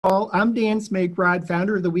I'm Dan Smagrod,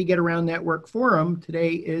 founder of the We Get Around Network Forum.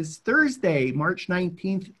 Today is Thursday, March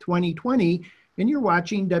 19th, 2020, and you're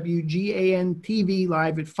watching WGAN TV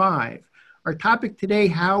live at 5. Our topic today,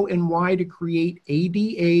 how and why to create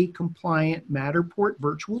ADA-compliant Matterport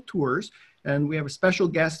virtual tours. And we have a special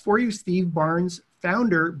guest for you, Steve Barnes,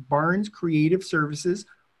 founder, Barnes Creative Services,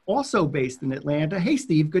 also based in Atlanta. Hey,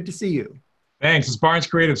 Steve, good to see you. Thanks. It's Barnes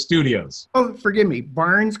Creative Studios. Oh, forgive me,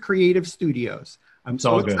 Barnes Creative Studios. I'm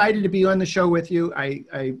so excited to be on the show with you. I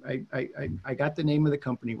got the name of the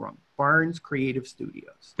company wrong. Barnes Creative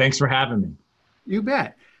Studios. Thanks for having me. You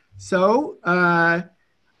bet. So I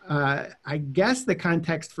guess the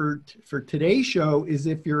context for today's show is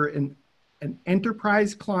if you're an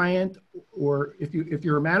enterprise client, or if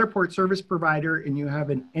you're a Matterport service provider and you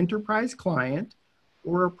have an enterprise client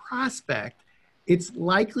or a prospect, it's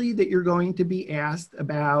likely that you're going to be asked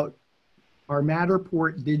about our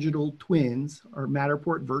Matterport digital twins, our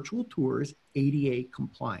Matterport virtual tours, ADA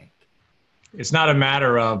compliant. It's not a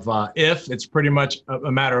matter of if, it's pretty much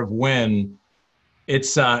a matter of when.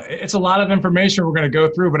 It's a lot of information we're going to go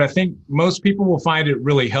through, but I think most people will find it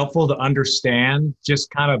really helpful to understand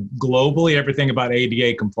just kind of globally everything about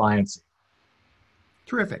ADA compliance.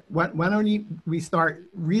 Terrific. Why don't we start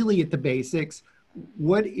really at the basics?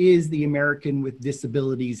 What is the American with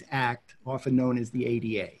Disabilities Act, often known as the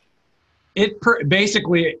ADA?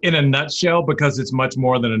 Basically, in a nutshell, because it's much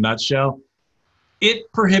more than a nutshell, it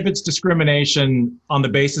prohibits discrimination on the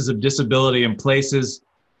basis of disability in places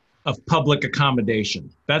of public accommodation.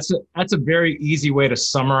 That's a very easy way to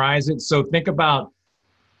summarize it. So think about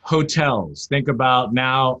hotels, think about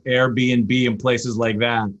now Airbnb and places like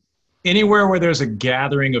that. Anywhere where there's a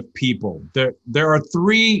gathering of people, there are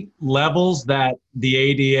three levels that the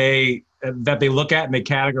ADA, that they look at and they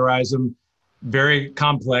categorize them, very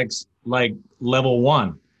complex. Like level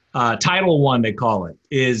one, Title I, they call it,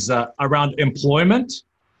 is around employment.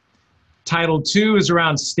 Title II is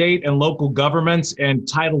around state and local governments, and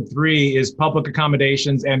Title III is public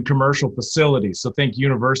accommodations and commercial facilities. So think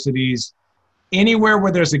universities, anywhere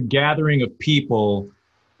where there's a gathering of people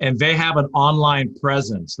and they have an online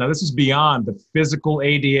presence. Now, this is beyond the physical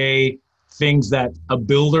ADA things that a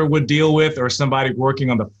builder would deal with or somebody working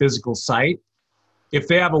on the physical site. If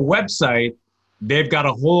they have a website, they've got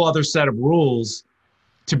a whole other set of rules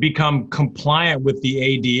to become compliant with the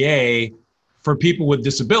ADA for people with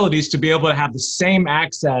disabilities to be able to have the same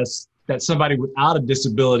access that somebody without a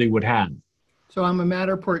disability would have. So I'm a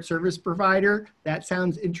Matterport service provider. That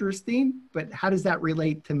sounds interesting, but how does that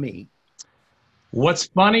relate to me? What's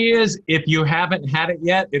funny is if you haven't had it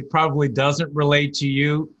yet, it probably doesn't relate to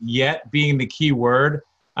you yet, being the key word.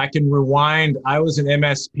 I can rewind. I was an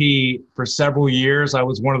MSP for several years. I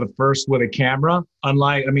was one of the first with a camera,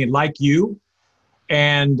 like you.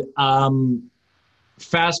 And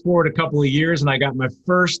fast forward a couple of years and I got my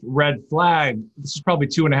first red flag. This is probably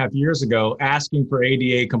 2.5 years ago, asking for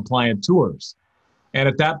ADA compliant tours. And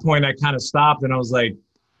at that point I kind of stopped and I was like,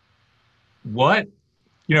 what?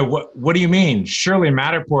 What do you mean? Surely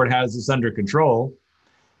Matterport has this under control.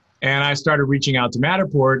 And I started reaching out to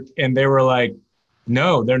Matterport and they were like,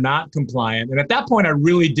 no, they're not compliant. And at that point, I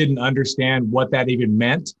really didn't understand what that even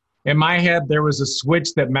meant. In my head, there was a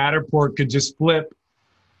switch that Matterport could just flip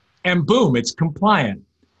and boom, it's compliant.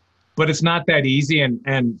 But it's not that easy.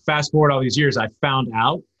 And fast forward all these years, I found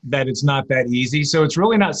out that it's not that easy. So it's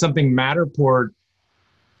really not something Matterport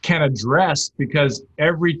can address because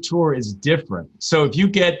every tour is different. So if you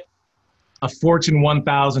get a Fortune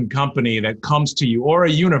 1000 company that comes to you, or a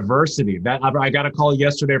university, that I got a call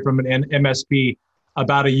yesterday from an MSP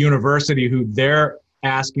about a university who they're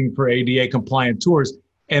asking for ADA compliant tours.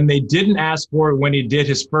 And they didn't ask for it when he did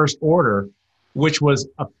his first order, which was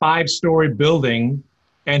a 5-story building.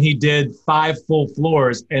 And he did 5 full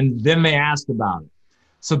floors. And then they asked about it.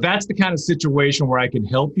 So that's the kind of situation where I can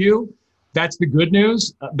help you. That's the good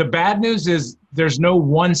news. The bad news is there's no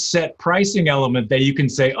one set pricing element that you can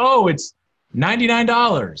say, oh, it's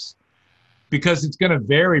 $99, because it's going to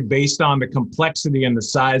vary based on the complexity and the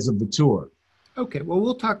size of the tour. Okay, well,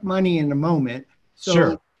 we'll talk money in a moment. So,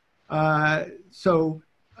 sure. If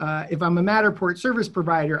I'm a Matterport service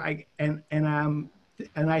provider, I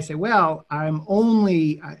say, well, I'm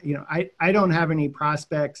only, I don't have any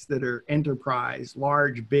prospects that are enterprise,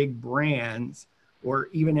 large, big brands, or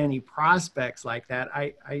even any prospects like that.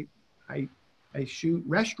 I shoot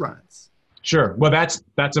restaurants. Sure. Well,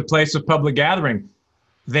 that's a place of public gathering.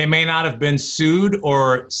 They may not have been sued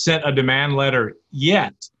or sent a demand letter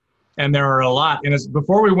yet. And there are a lot. And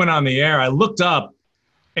before we went on the air, I looked up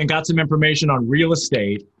and got some information on real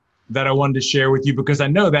estate that I wanted to share with you, because I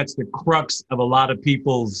know that's the crux of a lot of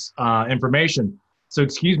people's information. So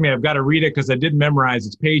excuse me, I've got to read it because I did memorize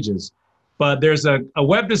its pages. But there's a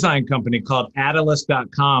web design company called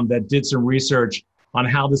Atlas.com that did some research on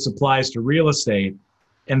how this applies to real estate.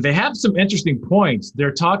 And they have some interesting points.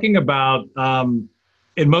 They're talking about,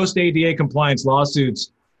 in most ADA compliance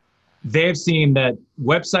lawsuits, they've seen that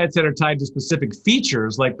websites that are tied to specific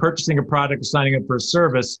features, like purchasing a product or signing up for a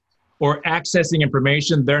service or accessing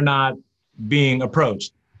information, they're not being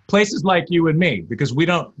approached. Places like you and me, because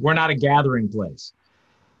we're not a gathering place.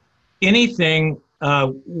 Anything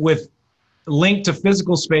with linked to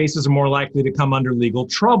physical spaces are more likely to come under legal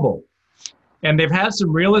trouble. And they've had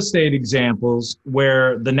some real estate examples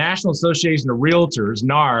where the National Association of Realtors,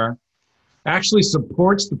 NAR, actually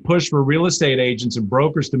supports the push for real estate agents and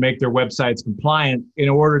brokers to make their websites compliant in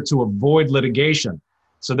order to avoid litigation.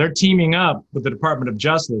 So they're teaming up with the Department of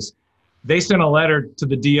Justice. They sent a letter to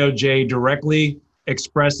the DOJ directly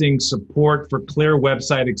expressing support for clear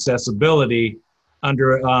website accessibility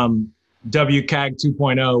under WCAG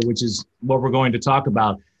 2.0, which is what we're going to talk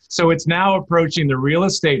about. So it's now approaching the real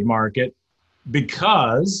estate market,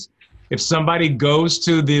 because if somebody goes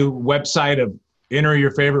to the website of enter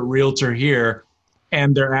your favorite realtor here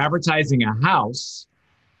and they're advertising a house,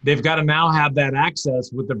 they've got to now have that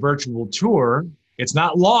access with the virtual tour. It's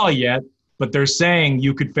not law yet, but they're saying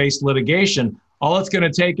you could face litigation. All it's going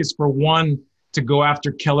to take is for one to go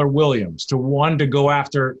after Keller Williams, to one to go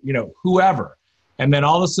after, whoever. And then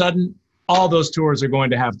all of a sudden, all those tours are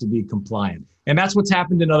going to have to be compliant. And that's what's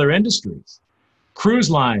happened in other industries. Cruise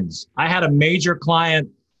lines. I had a major client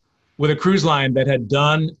with a cruise line that had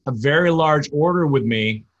done a very large order with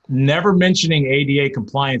me, never mentioning ADA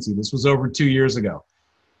compliancy. This was over 2 years ago.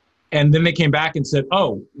 And then they came back and said,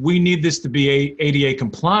 oh, we need this to be ADA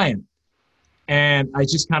compliant. And I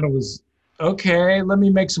just kind of was, okay, let me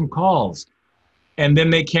make some calls. And then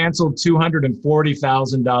they canceled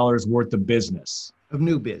 $240,000 worth of business. Of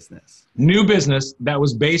new business. New business that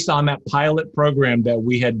was based on that pilot program that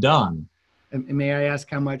we had done. And may I ask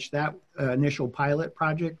how much that initial pilot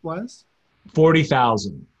project was?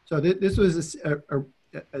 $40,000. So this was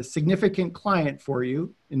a significant client for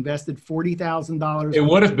you, invested $40,000. It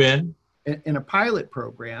would have been. In a pilot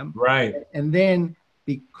program. Right. And then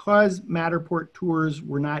because Matterport tours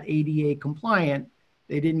were not ADA compliant,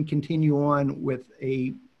 they didn't continue on with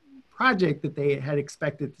a project that they had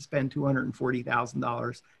expected to spend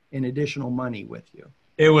 $240,000 in additional money with you.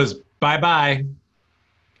 It was bye-bye.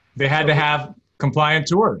 They had to have compliant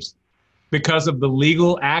tours because of the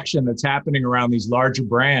legal action that's happening around these larger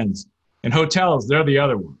brands. And hotels, they're the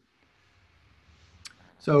other one.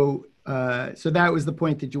 So that was the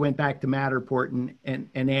point that you went back to Matterport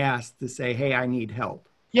and asked to say, hey, I need help.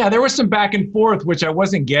 Yeah, there was some back and forth, which I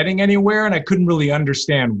wasn't getting anywhere, and I couldn't really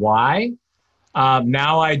understand why.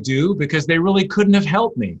 Now I do, because they really couldn't have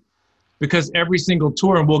helped me. Because every single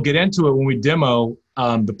tour, and we'll get into it when we demo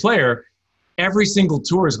the player, every single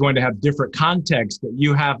tour is going to have different context that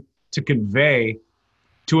you have to convey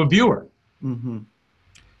to a viewer. Mm-hmm.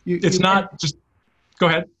 It's not just, go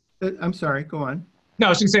ahead. I'm sorry, go on. No, I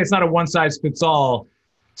was going to say it's not a one-size-fits-all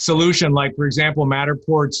solution. Like, for example,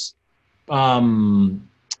 Matterport's,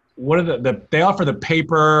 what are they offer the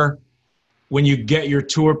paper when you get your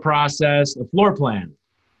tour process, a floor plan.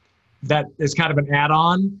 That is kind of an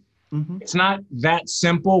add-on. Mm-hmm. It's not that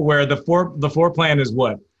simple where the floor plan is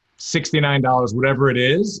what? $69, whatever it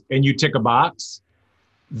is, and you tick a box.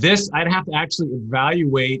 This, I'd have to actually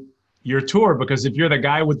evaluate your tour, because if you're the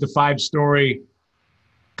guy with the 5-story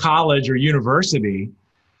college or university,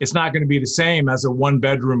 it's not going to be the same as a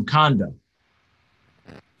 1-bedroom condo,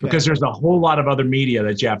 because there's a whole lot of other media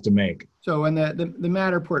that you have to make. So on the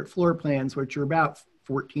Matterport floor plans, which are about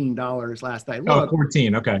 $14 last I looked. Oh,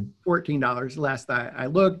 14, okay. $14 last I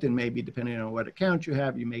looked, and maybe depending on what account you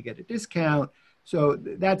have, you may get a discount. So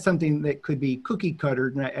that's something that could be cookie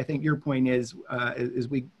cuttered. And I think your point is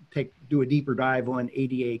we do a deeper dive on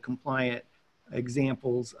ADA compliant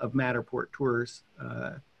examples of Matterport tours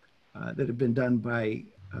that have been done by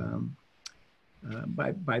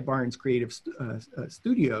Barnes Creative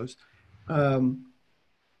Studios.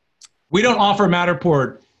 We don't offer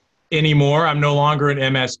Matterport anymore. I'm no longer an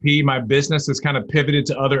MSP. My business has kind of pivoted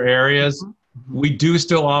to other areas. Mm-hmm. We do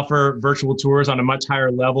still offer virtual tours on a much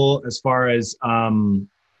higher level, as far as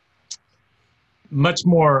much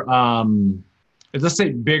more, let's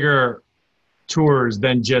say, bigger tours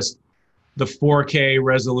than just the 4K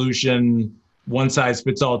resolution,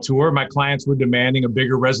 one-size-fits-all tour. My clients were demanding a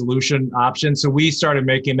bigger resolution option, so we started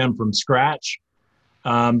making them from scratch,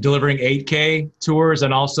 delivering 8K tours,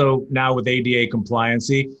 and also now with ADA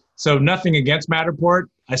compliancy. So nothing against Matterport.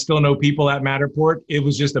 I still know people at Matterport. It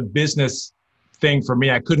was just a business thing for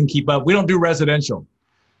me. I couldn't keep up. We don't do residential.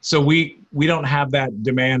 So we don't have that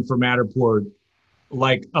demand for Matterport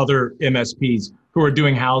like other MSPs who are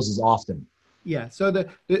doing houses often. Yeah. So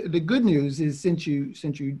the good news is since you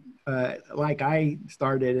like I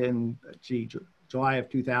started in July of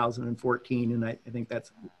 2014, and I think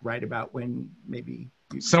that's right about when maybe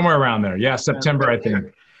somewhere around there. Yeah, September, I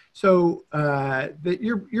think. So that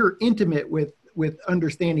you're intimate with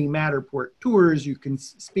understanding Matterport tours. You can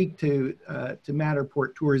speak to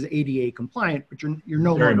Matterport tours ADA compliant, but you're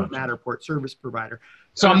no longer a Matterport service provider.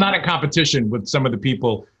 So I'm not in competition with some of the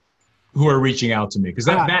people who are reaching out to me, because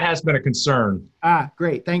that has been a concern.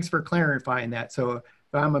 Great. Thanks for clarifying that. So if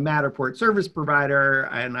I'm a Matterport service provider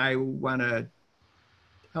and I want to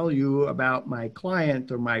tell you about my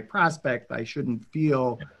client or my prospect, I shouldn't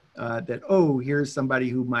feel that, oh, here's somebody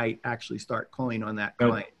who might actually start calling on that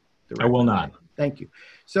client. I will not. Thank you.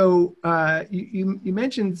 So you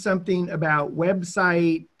mentioned something about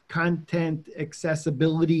website content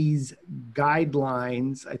accessibilities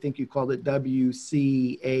guidelines. I think you called it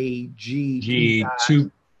WCAG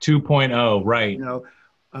 2.0, right? You know,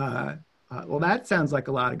 well, that sounds like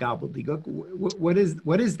a lot of gobbledygook. What is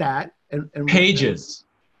that? And pages.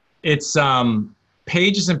 It's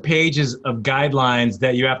pages and pages of guidelines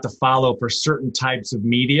that you have to follow for certain types of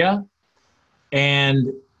media,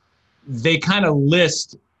 and they kind of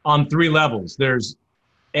list on 3 levels. There's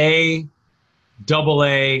A,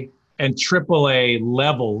 AA, and AAA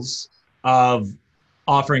levels of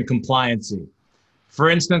offering compliancy. For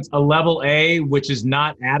instance, a level A, which is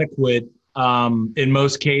not adequate in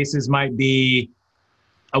most cases, might be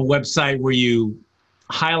a website where you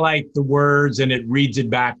highlight the words and it reads it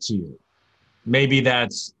back to you. Maybe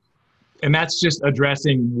that's just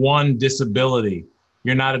addressing one disability.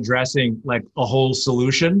 You're not addressing like a whole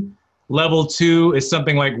solution. Level 2 is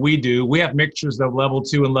something like we do. We have mixtures of level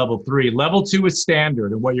 2 and level 3. Level 2 is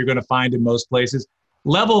standard and what you're going to find in most places.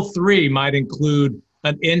 Level 3 might include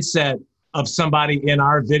an inset of somebody in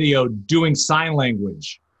our video doing sign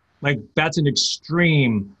language. Like that's an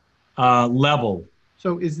extreme level.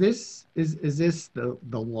 So is this the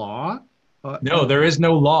law? No, there is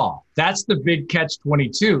no law. That's the big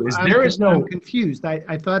catch-22. I'm confused.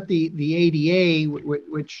 I thought the ADA,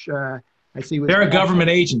 which I see, they're a government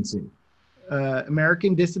agency.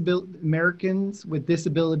 Americans with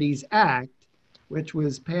Disabilities Act, which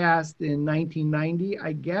was passed in 1990,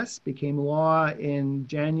 I guess, became law in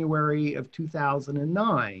January of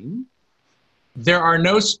 2009. There are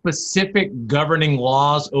no specific governing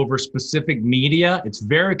laws over specific media. It's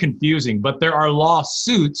very confusing, but there are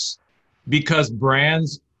lawsuits because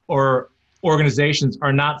brands or organizations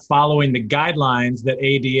are not following the guidelines that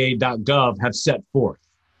ADA.gov have set forth.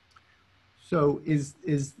 So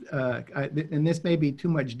and this may be too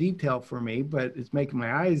much detail for me, but it's making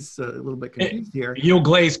my eyes a little bit confused here. You'll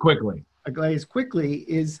glaze quickly. Glaze quickly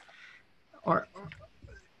is the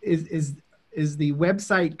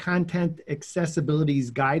website content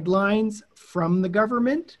accessibilities guidelines from the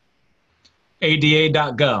government?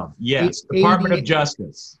 ADA.gov, yes, Department of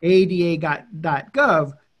Justice.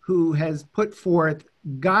 ADA.gov, who has put forth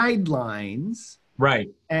guidelines. Right.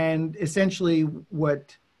 And essentially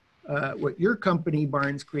what your company,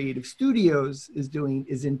 Barnes Creative Studios, is doing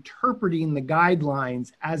is interpreting the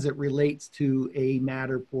guidelines as it relates to a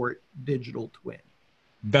Matterport digital twin.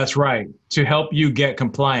 That's right, to help you get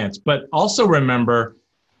compliance. But also remember,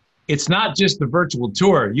 it's not just the virtual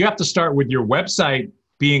tour. You have to start with your website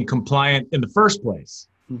being compliant in the first place.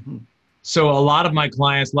 Mm-hmm. So a lot of my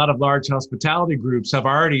clients, a lot of large hospitality groups have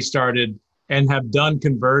already started and have done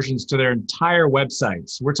conversions to their entire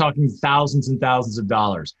websites. We're talking thousands and thousands of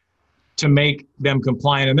dollars to make them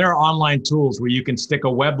compliant. And there are online tools where you can stick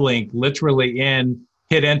a web link literally in,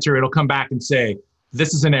 hit enter, it'll come back and say,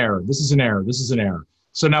 this is an error, this is an error, this is an error.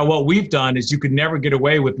 So now what we've done is you could never get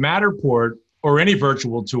away with Matterport or any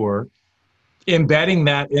virtual tour, embedding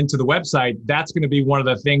that into the website. That's going to be one of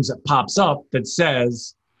the things that pops up that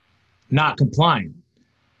says not compliant.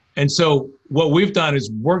 And so what we've done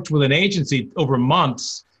is worked with an agency over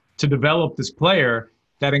months to develop this player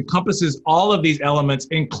that encompasses all of these elements,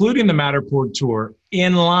 including the Matterport tour,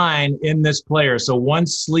 in line in this player. So one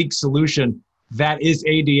sleek solution that is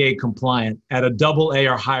ADA compliant at a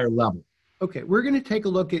AA or higher level. Okay, we're going to take a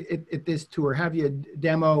look at this tour, have you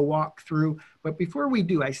demo, walk through. But before we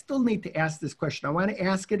do, I still need to ask this question. I want to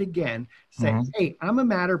ask it again. Say, hey, I'm a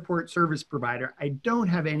Matterport service provider. I don't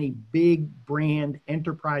have any big brand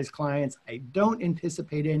enterprise clients. I don't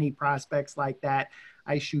anticipate any prospects like that.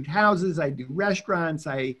 I shoot houses. I do restaurants.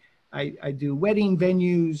 I do wedding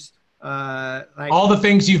venues. All the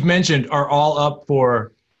things you've mentioned are all up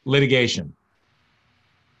for litigation.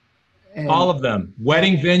 And All of them.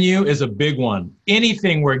 Wedding venue is a big one.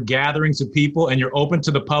 Anything where gatherings of people and you're open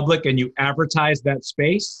to the public and you advertise that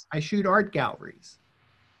space, I shoot art galleries.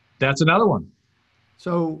 that's another one.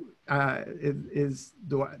 So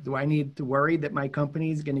do I need to worry that my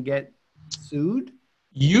company is going to get sued?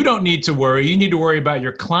 You don't need to worry. You need to worry about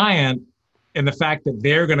your client and the fact that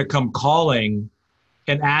they're going to come calling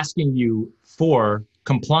and asking you for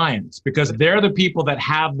compliance because they're the people that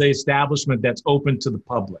have the establishment that's open to the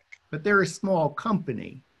public. But they're a small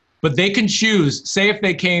company. But they can choose, say if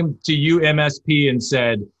they came to you, MSP, and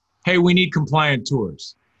said, hey, we need compliant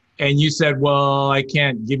tours. And you said, well, I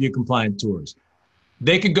can't give you compliant tours.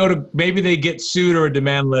 They could go to, maybe they get sued or a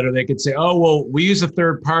demand letter. They could say, oh, well, we use a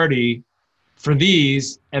third party for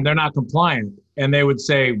these and they're not compliant. And they would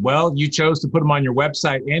say, well, you chose to put them on your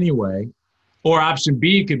website anyway. Or option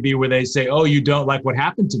B could be where they say, oh, you don't like what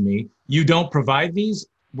happened to me. You don't provide these.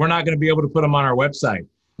 We're not going to be able to put them on our website.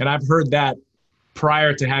 And I've heard that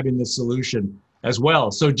prior to having this solution as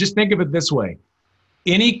well. So just think of it this way.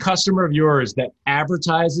 Any customer of yours that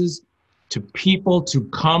advertises to people to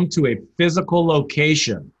come to a physical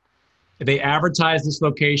location, they advertise this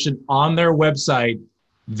location on their website,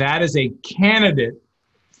 that is a candidate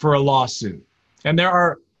for a lawsuit. And there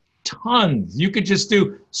are tons. You could just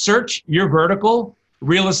search your vertical,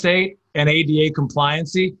 real estate and ADA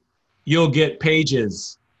compliancy. You'll get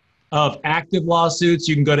pages of active lawsuits.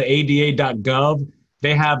 You can go to ada.gov.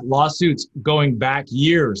 They have lawsuits going back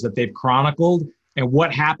years that they've chronicled and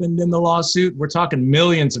what happened in the lawsuit. We're talking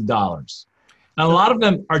millions of dollars. And a lot of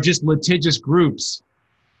them are just litigious groups,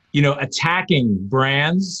 attacking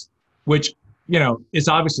brands, which, is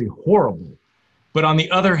obviously horrible. But on the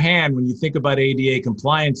other hand, when you think about ADA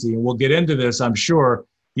compliancy, and we'll get into this, I'm sure,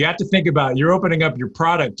 you have to think about you're opening up your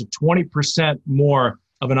product to 20% more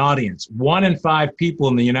of an audience. 1 in 5 people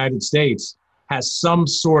in the United States has some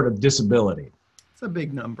sort of disability. It's a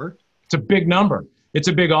big number. It's a big number. It's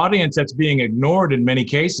a big audience that's being ignored in many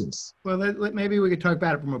cases. Well, maybe we could talk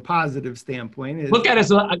about it from a positive standpoint. Look at it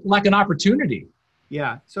as like an opportunity.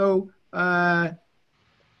 Yeah. So I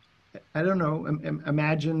don't know.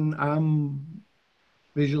 Imagine I'm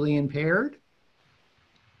visually impaired.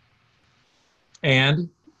 And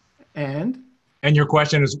your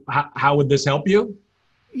question is, how would this help you?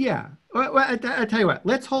 Yeah. Well, I tell you what,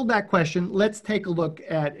 let's hold that question. Let's take a look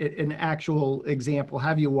at an actual example,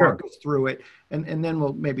 have you walk us through it, and then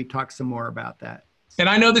we'll maybe talk some more about that. And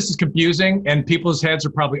I know this is confusing and people's heads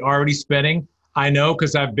are probably already spinning. I know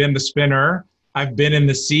because I've been the spinner. I've been in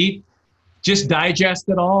the seat. Just digest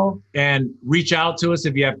it all and reach out to us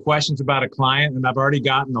if you have questions about a client. And I've already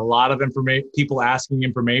gotten a lot of people asking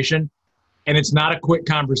information, and it's not a quick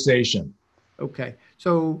conversation. Okay.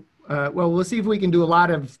 So, well, we'll see if we can do a lot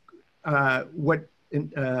of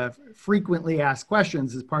frequently asked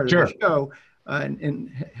questions as part of the show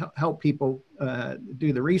and help people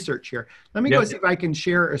do the research here. Let me go see if I can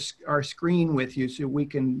share our screen with you so we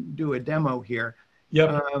can do a demo here.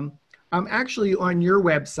 Yep. I'm actually on your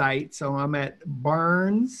website, so I'm at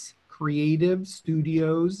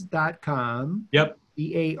barnescreativestudios.com. Yep.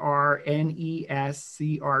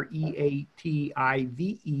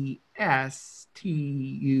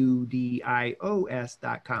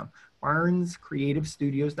 barnescreativestudios.com.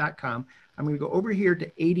 barnescreativestudios.com. I'm going to go over here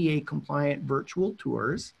to ADA compliant virtual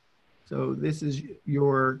tours. So this is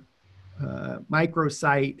your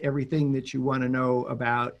microsite, everything that you want to know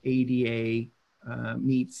about ADA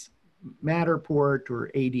meets Matterport or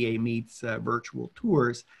ADA meets virtual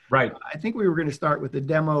tours. Right. I think we were going to start with a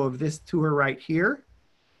demo of this tour right here.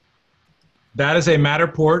 That is a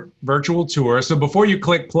Matterport virtual tour. So before you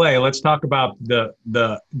click play, let's talk about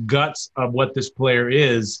the guts of what this player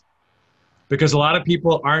is, because a lot of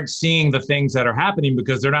people aren't seeing the things that are happening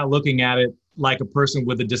because they're not looking at it like a person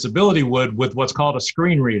with a disability would with what's called a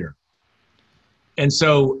screen reader. And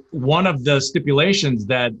so one of the stipulations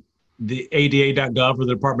that the ADA.gov or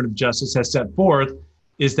the Department of Justice has set forth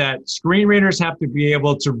is that screen readers have to be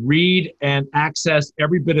able to read and access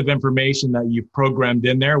every bit of information that you've programmed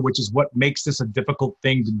in there, which is what makes this a difficult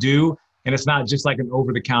thing to do. And it's not just like an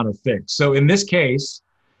over-the-counter fix. So in this case,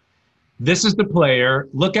 this is the player.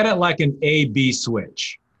 Look at it like an A-B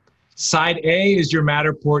switch. Side A is your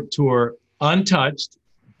Matterport tour untouched,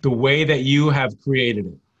 the way that you have created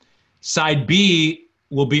it. Side B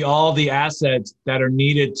will be all the assets that are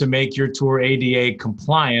needed to make your tour ADA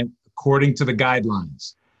compliant according to the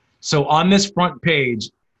guidelines. So on this front page,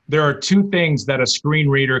 there are 2 things that a screen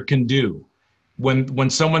reader can do when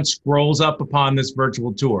someone scrolls up upon this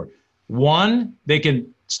virtual tour. 1, they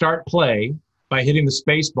can start play by hitting the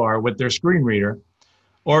space bar with their screen reader,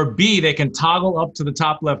 or B, they can toggle up to the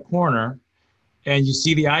top left corner and you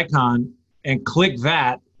see the icon and click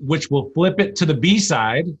that, which will flip it to the B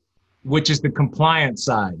side, which is the compliant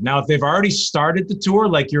side. Now, if they've already started the tour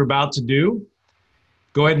like you're about to do,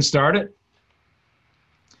 go ahead and start it.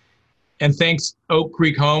 And thanks Oak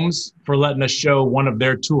Creek Homes for letting us show one of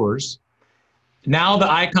their tours. Now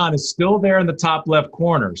the icon is still there in the top left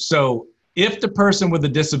corner. So if the person with a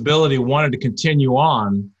disability wanted to continue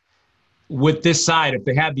on with this side, if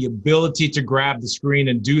they had the ability to grab the screen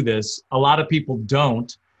and do this, a lot of people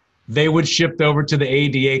don't, they would shift over to the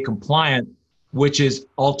ADA compliant, which is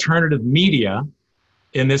alternative media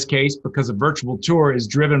in this case, because a virtual tour is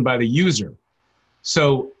driven by the user.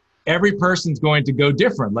 So every person's going to go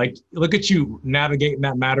different. Like, look at you navigating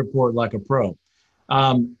that Matterport like a pro.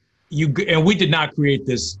 And we did not create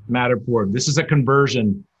this Matterport. This is a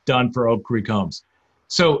conversion done for Oak Creek Homes.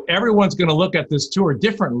 So everyone's going to look at this tour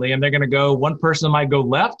differently, and they're going to go, one person might go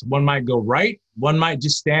left, one might go right, one might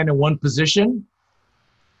just stand in one position.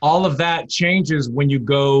 All of that changes when you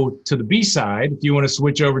go to the B side. If you want to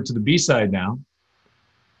switch over to the B side now,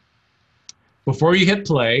 before you hit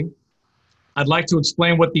play, I'd like to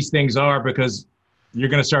explain what these things are, because you're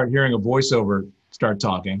going to start hearing a voiceover start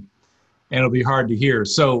talking, and it'll be hard to hear.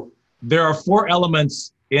 So there are 4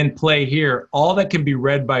 elements in play here, all that can be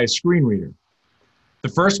read by a screen reader. The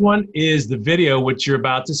first one is the video, which you're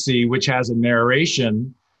about to see, which has a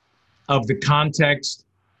narration of the context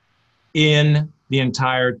in the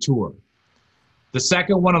entire tour. The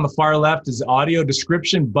second one on the far left is the audio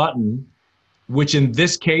description button, which in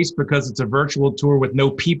this case, because it's a virtual tour with no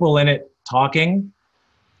people in it talking,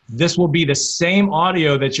 this will be the same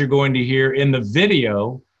audio that you're going to hear in the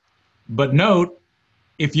video. But note,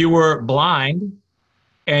 if you were blind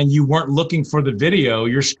and you weren't looking for the video,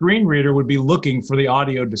 your screen reader would be looking for the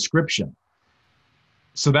audio description.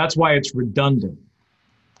 So that's why it's redundant.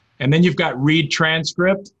 And then you've got read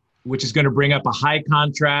transcript, which is going to bring up a high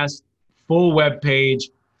contrast, full web page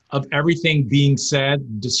of everything being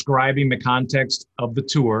said, describing the context of the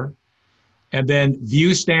tour. And then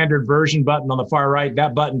view standard version button on the far right,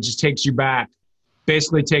 that button just takes you back,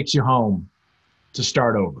 basically takes you home to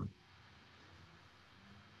start over.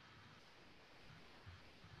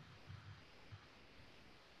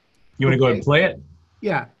 You want to go ahead and play it?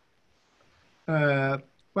 Yeah. Why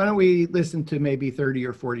don't we listen to maybe 30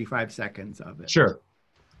 or 45 seconds of it? Sure.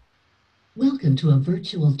 Welcome to a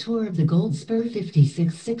virtual tour of the Gold Spur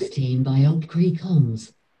 5616 by Oak Creek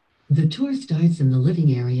Homes. The tour starts in the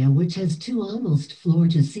living area, which has 2 almost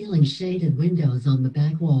floor-to-ceiling shaded windows on the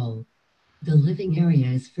back wall. The living area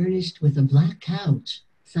is furnished with a black couch,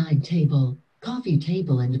 side table, coffee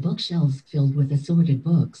table, and bookshelves filled with assorted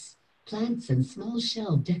books, plants, and small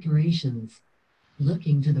shelf decorations.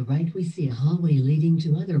 Looking to the right, we see a hallway leading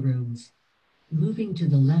to other rooms. Moving to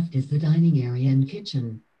the left is the dining area and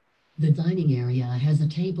kitchen. The dining area has a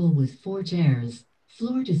table with 4 chairs,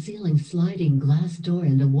 floor-to-ceiling sliding glass door,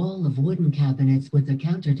 and a wall of wooden cabinets with a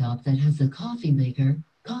countertop that has a coffee maker,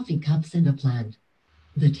 coffee cups, and a plant.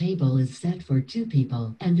 The table is set for 2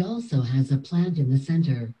 people and also has a plant in the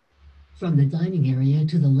center. From the dining area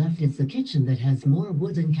to the left is the kitchen that has more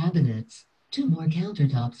wooden cabinets, 2 more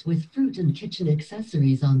countertops with fruit and kitchen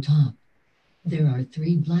accessories on top. There are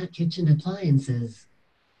 3 black kitchen appliances.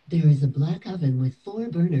 There is a black oven with 4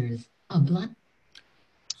 burners, a black...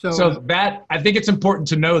 So that, I think it's important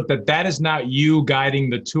to note that that is not you guiding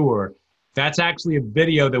the tour. That's actually a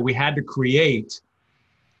video that we had to create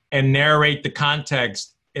and narrate the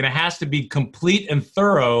context. And it has to be complete and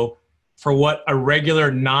thorough for what a regular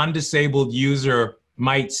non-disabled user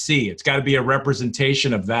might see. It's got to be a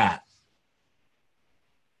representation of that.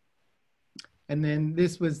 And then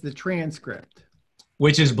this was the transcript,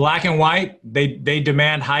 which is black and white. They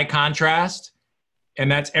demand high contrast, and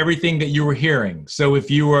that's everything that you were hearing. So if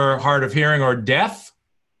you were hard of hearing or deaf,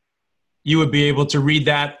 you would be able to read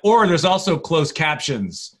that. Or there's also closed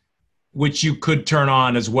captions, which you could turn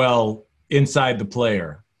on as well inside the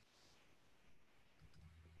player.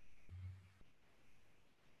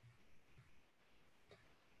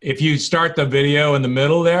 If you start the video in the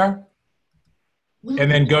middle there,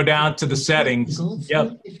 and then go down to the settings. Gold Spur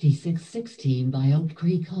 5616 by Oak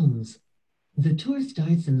Creek Homes. The tour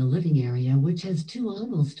starts in the living area, which has 2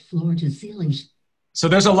 almost floor-to-ceiling. So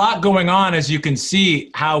there's a lot going on, as you can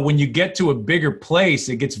see, how when you get to a bigger place,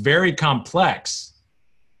 it gets very complex.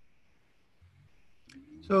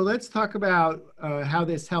 So let's talk about how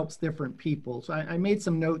this helps different people. So I made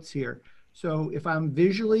some notes here. So if I'm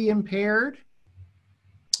visually impaired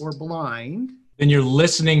or blind, then you're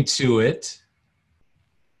listening to it,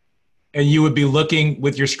 and you would be looking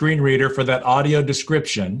with your screen reader for that audio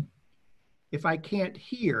description. If I can't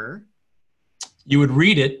hear, you would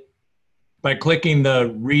read it. by clicking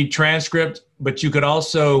the read transcript, but you could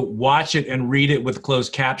also watch it and read it with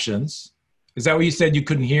closed captions. Is that what you said you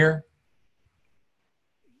couldn't hear?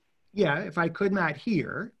 Yeah, if I could not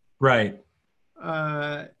hear. Right.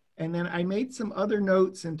 And then I made some other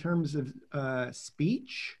notes in terms of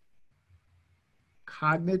speech,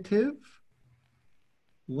 cognitive,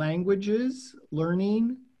 languages,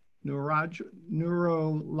 learning,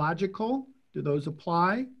 neurological. Do those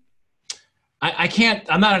apply?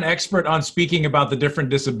 I'm not an expert on speaking about the different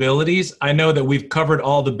disabilities. I know that we've covered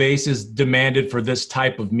all the bases demanded for this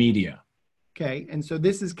type of media. Okay, and so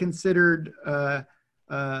this is considered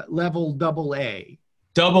level AA.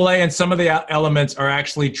 AA, and some of the elements are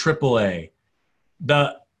actually AAA.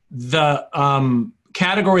 The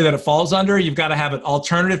category that it falls under, you've got to have an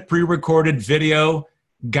alternative pre-recorded video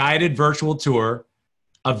guided virtual tour,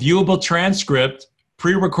 a viewable transcript,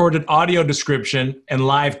 pre-recorded audio description, and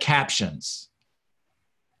live captions.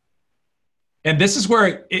 And this is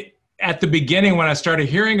where at the beginning, when I started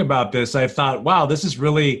hearing about this, I thought, wow, this is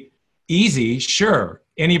really easy. Sure,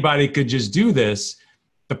 anybody could just do this.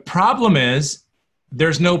 The problem is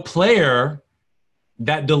there's no player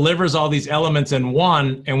that delivers all these elements in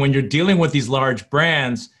one. And when you're dealing with these large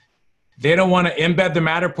brands, they don't want to embed the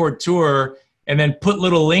Matterport tour and then put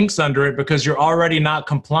little links under it because you're already not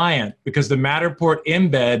compliant, because the Matterport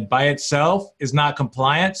embed by itself is not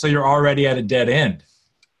compliant. So you're already at a dead end.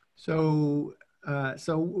 So,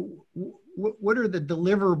 what are the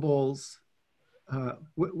deliverables?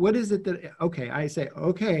 What is it that, okay, I say,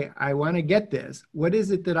 okay, I want to get this. What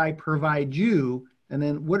is it that I provide you? And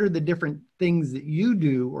then what are the different things that you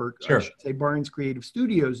do, or sure. I should say Barnes Creative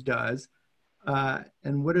Studios does,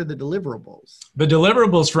 and what are the deliverables? The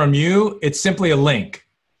deliverables from you, it's simply a link.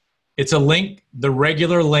 It's a link, the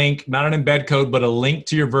regular link, not an embed code, but a link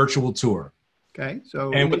to your virtual tour. Okay,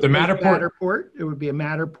 so and with the Matterport, it would be a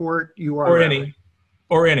Matterport URL.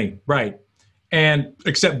 Or any, right. And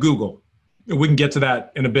except Google. We can get to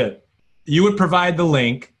that in a bit. You would provide the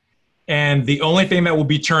link, and the only thing that will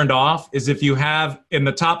be turned off is if you have in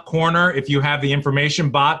the top corner, if you have the information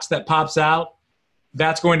box that pops out,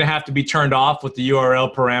 that's going to have to be turned off with the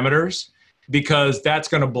URL parameters, because that's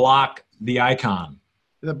going to block the icon.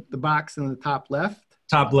 The box in the top left?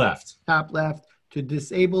 Top left. Top left. To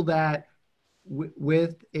disable that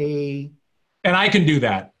with a... And I can do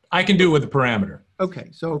that. I can do it with a parameter. Okay,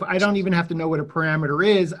 so if I don't even have to know what a parameter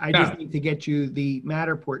is, I just need to get you the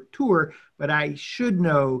Matterport tour, but I should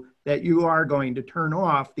know that you are going to turn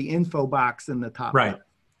off the info box in the top right. left.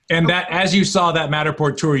 And that, as you saw that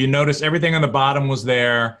Matterport tour, you notice everything on the bottom was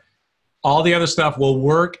there. All the other stuff will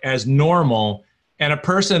work as normal. And a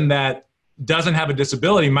person that doesn't have a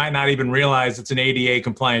disability might not even realize it's an ADA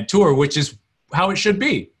compliant tour, which is how it should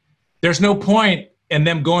be. There's no point in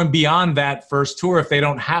them going beyond that first tour if they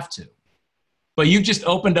don't have to. But you just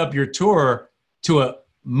opened up your tour to a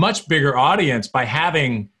much bigger audience by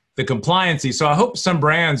having the compliancy. So I hope some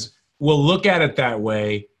brands will look at it that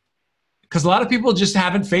way, because a lot of people just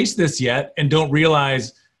haven't faced this yet and don't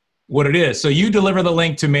realize what it is. So you deliver the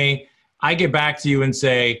link to me. I get back to you and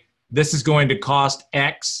say, this is going to cost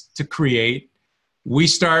X to create. We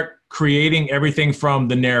start creating everything from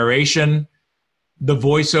the narration, the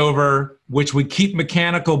voiceover, which we keep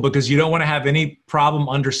mechanical because you don't want to have any problem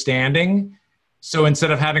understanding. So instead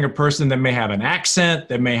of having a person that may have an accent,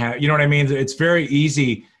 that may have, you know what I mean? It's very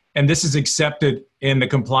easy. And this is accepted in the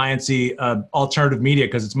compliancy of alternative media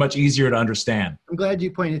because it's much easier to understand. I'm glad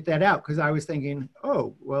you pointed that out, because I was thinking,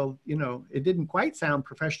 oh, well, you know, it didn't quite sound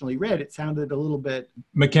professionally read. It sounded a little bit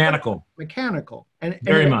mechanical. Mechanical. And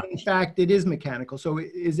very much. In fact, it is mechanical. So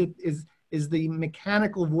is the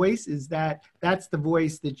mechanical voice, that's the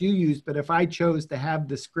voice that you use, but if I chose to have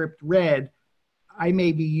the script read, I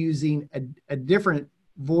may be using a different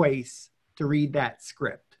voice to read that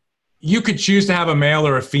script. You could choose to have a male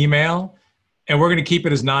or a female, and we're going to keep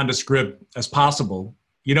it as nondescript as possible.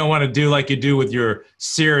 You don't want to do like you do with your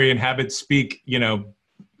Siri and have it speak, you know,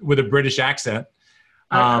 with a British accent.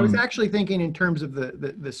 I was actually thinking in terms of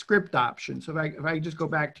the script option. So if I just go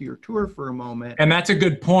back to your tour for a moment. And that's a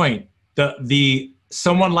good point.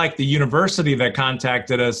 Someone like the university that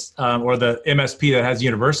contacted us, or the MSP that has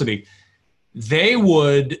university, they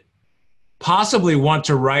would possibly want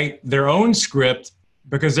to write their own script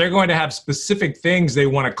because they're going to have specific things they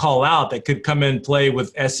want to call out that could come in play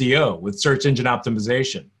with SEO, with search engine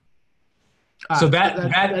optimization. So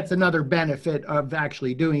that's another benefit of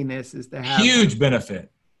actually doing this, is to have huge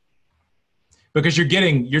benefit, because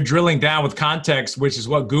you're drilling down with context, which is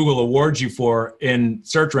what Google awards you for in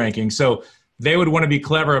search ranking. So they would want to be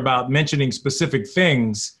clever about mentioning specific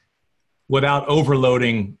things without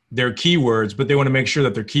overloading their keywords, but they want to make sure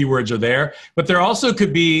that their keywords are there. But there also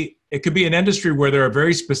could be an industry where there are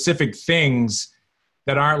very specific things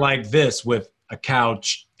that aren't like this, with a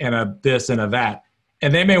couch and a this and a that.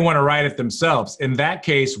 And they may want to write it themselves. In that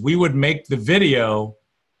case, we would make the video,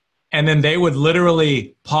 and then they would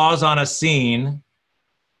literally pause on a scene,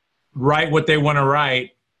 write what they want to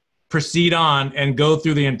write, proceed on, and go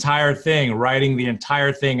through the entire thing, writing the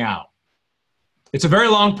entire thing out. It's a very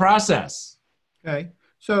long process. Okay.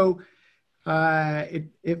 So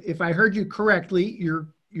if I heard you correctly,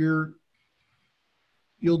 you'll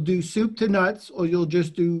do soup to nuts, or you'll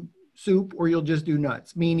just do soup, or you'll just do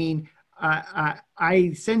nuts, meaning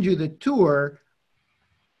I send you the tour.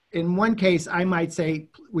 In one case, I might say,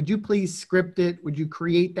 would you please script it? Would you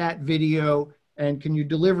create that video? And can you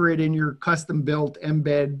deliver it in your custom built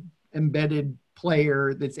embedded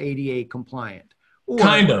player that's ADA compliant? Or,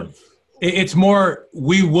 kind of. It's more,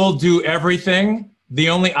 we will do everything. The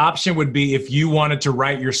only option would be if you wanted to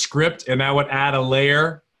write your script, and that would add a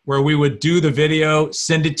layer where we would do the video,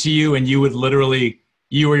 send it to you, and you would literally,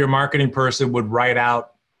 you or your marketing person would write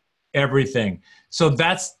out everything. So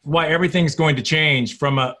that's why everything's going to change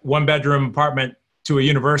from a one-bedroom apartment to a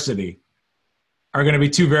university are going to be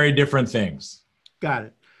two very different things. Got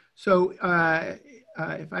it. So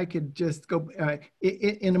if I could just go,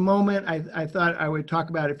 in a moment, I thought I would talk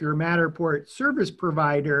about, if you're a Matterport service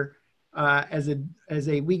provider, as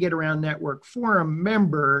a We Get Around Network forum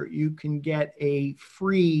member, you can get a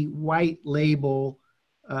free white label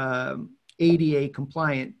ADA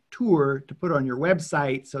compliant tour to put on your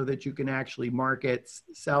website so that you can actually market,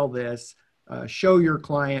 sell this, show your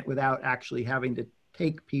client without actually having to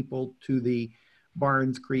take people to the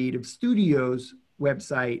Barnes Creative Studios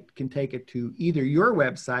website. Can take it to either your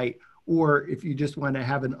website, or if you just want to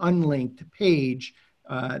have an unlinked page,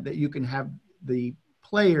 that you can have the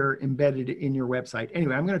player embedded in your website.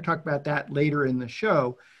 Anyway, I'm going to talk about that later in the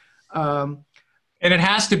show. And it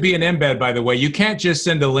has to be an embed, by the way. You can't just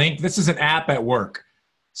send a link. This is an app at work.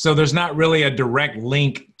 So there's not really a direct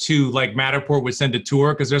link to, like Matterport would send a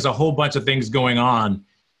tour, because there's a whole bunch of things going on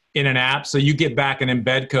in an app. So you get back an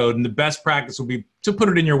embed code, and the best practice will be to put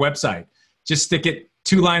it in your website. Just stick it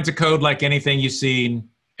 2 lines of code like anything you've seen,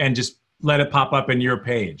 and just let it pop up in your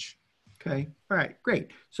page. Okay. All right,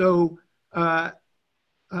 great. So,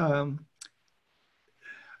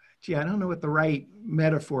 gee, I don't know what the right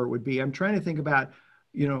metaphor would be. I'm trying to think about,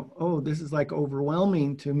 this is like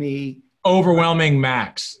overwhelming to me. Overwhelming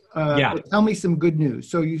max. Yeah. Tell me some good news.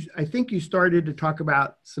 So I think you started to talk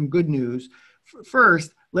about some good news.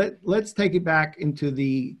 First, let's take it back into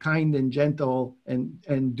the kind and gentle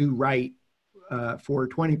and do right for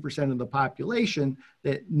 20% of the population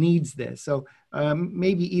that needs this. So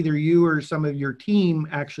maybe either you or some of your team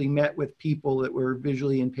actually met with people that were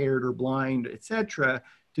visually impaired or blind, et cetera,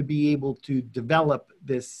 to be able to develop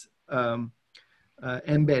this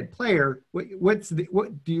embed player. What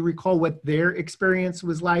do you recall what their experience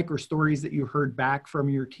was like, or stories that you heard back from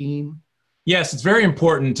your team? Yes, it's very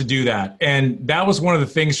important to do that. And that was one of the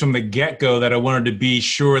things from the get-go that I wanted to be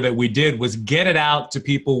sure that we did, was get it out to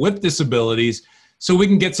people with disabilities so we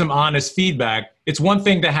can get some honest feedback. It's one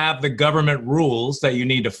thing to have the government rules that you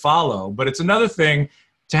need to follow, but it's another thing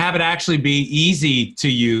to have it actually be easy to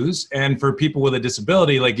use. And for people with a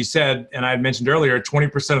disability, like you said, and I mentioned earlier,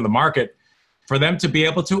 20% of the market, for them to be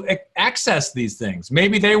able to access these things.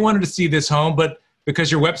 Maybe they wanted to see this home, but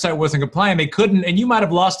because your website wasn't compliant, they couldn't, and you might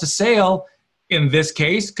have lost a sale. In this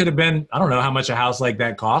case, could have been, I don't know how much a house like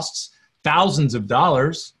that costs, thousands of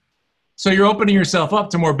dollars. So you're opening yourself up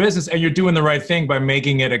to more business, and you're doing the right thing by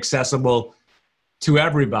making it accessible to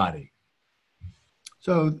everybody.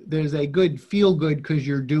 So there's a good feel good because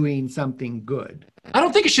you're doing something good. I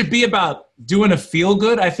don't think it should be about doing a feel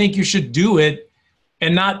good. I think you should do it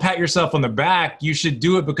and not pat yourself on the back. You should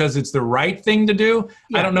do it because it's the right thing to do.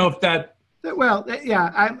 Yeah. I don't know if that... Well,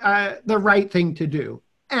 yeah, the right thing to do.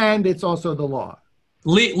 And it's also the law.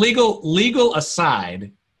 Legal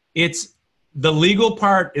aside, it's the legal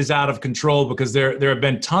part is out of control because there have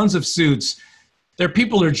been tons of suits. There are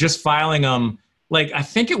people who are just filing them. Like, I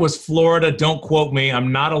think it was Florida. Don't quote me.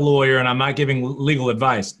 I'm not a lawyer and I'm not giving legal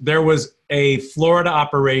advice. There was a Florida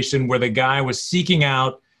operation where the guy was seeking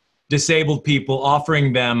out disabled people,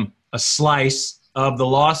 offering them a slice of the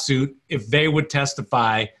lawsuit if they would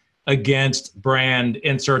testify against brand,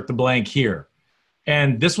 insert the blank here.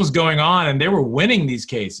 And this was going on, and they were winning these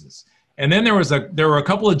cases. And then there were a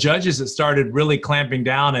couple of judges that started really clamping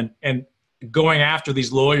down and going after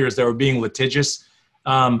these lawyers that were being litigious.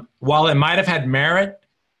 While it might have had merit,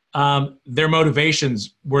 their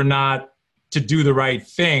motivations were not to do the right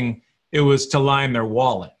thing. It was to line their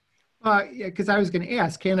wallet. Yeah, because I was going to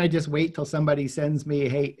ask, can I just wait till somebody sends me,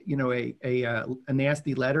 hey, a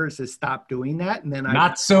nasty letter that says stop doing that, and then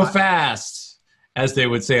Not so fast, as they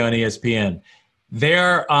would say on ESPN.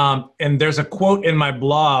 And there's a quote in my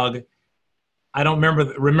blog. I don't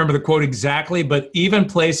remember the quote exactly, but even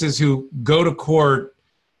places who go to court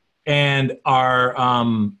and are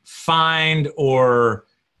fined, or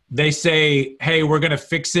they say, hey, we're going to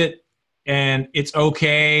fix it and it's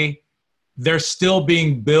okay, they're still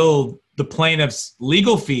being billed the plaintiff's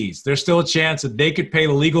legal fees. There's still a chance that they could pay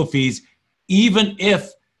the legal fees even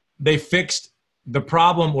if they fixed the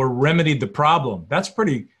problem or remedied the problem. That's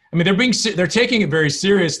pretty, I mean, they're taking it very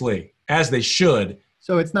seriously, as they should.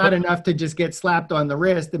 So it's not enough to just get slapped on the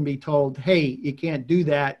wrist and be told, hey, you can't do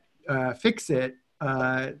that, fix it.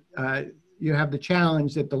 You have the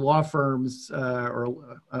challenge that the law firms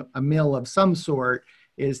or a mill of some sort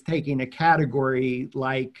is taking a category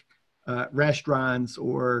like restaurants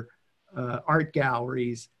or art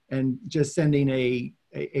galleries and just sending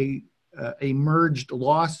a merged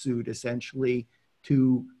lawsuit essentially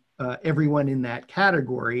to everyone in that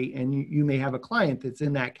category. And you may have a client that's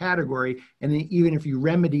in that category. And then even if you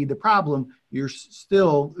remedy the problem, you're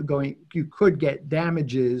still you could get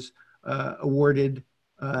damages awarded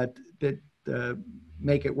that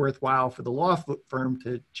make it worthwhile for the law firm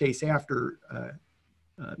to chase after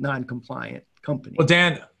non-compliant companies. Well,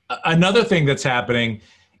 Dan, another thing that's happening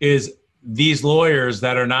is these lawyers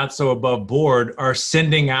that are not so above board are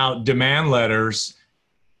sending out demand letters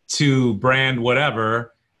to brand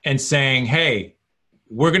whatever and saying, hey,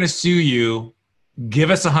 we're going to sue you,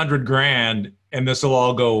 give us $100,000 and this will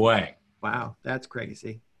all go away. Wow, that's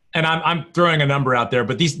crazy. And I'm throwing a number out there,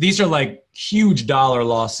 but these are like huge dollar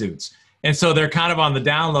lawsuits. And so they're kind of on the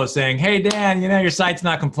down low saying, hey, Dan, your site's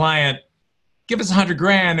not compliant. Give us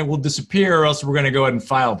 $100,000 and we'll disappear, or else we're going to go ahead and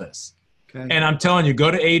file this. Okay. And I'm telling you, go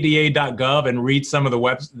to ada.gov and read some of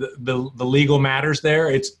the legal matters there.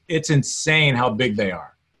 It's insane how big they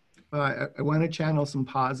are. I want to channel some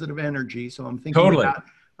positive energy, so I'm thinking about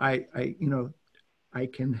I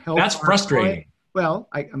can help. That's frustrating. Well,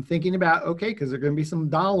 I'm thinking about, okay, because there are going to be some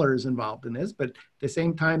dollars involved in this, but at the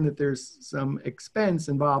same time that there's some expense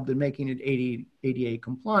involved in making it ADA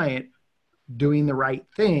compliant, doing the right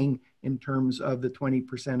thing in terms of the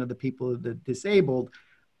 20% of the people that are disabled,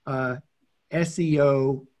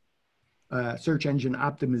 SEO, search engine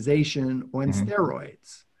optimization on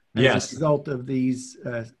steroids as a result of these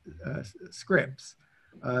scripts.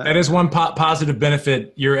 That is one positive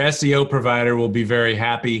benefit. Your SEO provider will be very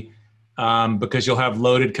happy because you'll have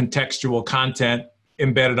loaded contextual content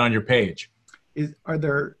embedded on your page. Are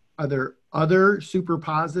there other super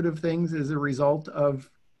positive things as a result of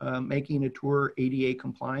making a tour ADA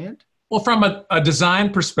compliant? Well, from a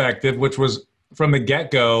design perspective, which was from the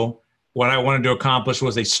get-go, what I wanted to accomplish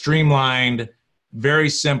was a streamlined, very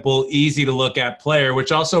simple, easy to look at player,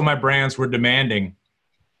 which also my brands were demanding.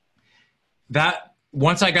 That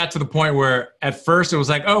once I got to the point where at first it was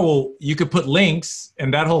like, oh, well, you could put links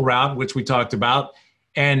and that whole route, which we talked about,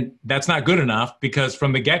 and that's not good enough because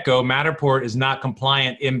from the get-go, Matterport is not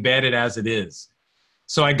compliant embedded as it is.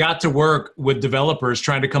 So I got to work with developers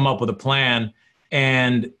trying to come up with a plan,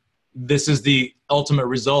 and this is the ultimate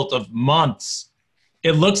result of months.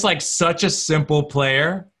 It looks like such a simple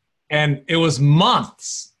player, and it was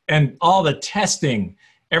months and all the testing,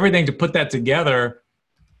 everything to put that together.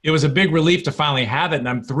 It was a big relief to finally have it, and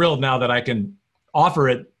I'm thrilled now that I can offer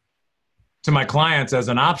it to my clients as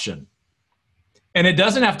an option. And it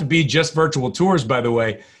doesn't have to be just virtual tours, by the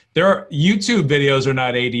way. YouTube videos are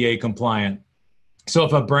not ADA compliant. So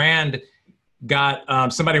if a brand got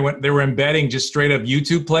they were embedding just straight up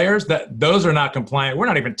YouTube players, those are not compliant. We're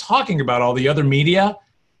not even talking about all the other media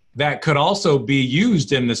that could also be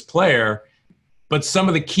used in this player. But some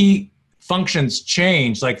of the key functions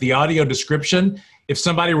change, like the audio description. If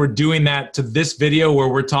somebody were doing that to this video where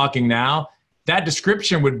we're talking now, that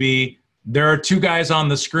description would be, there are two guys on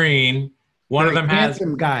the screen. One of them has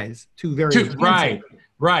handsome guys, two very handsome.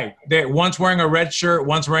 Right. One's wearing a red shirt,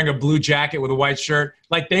 one's wearing a blue jacket with a white shirt.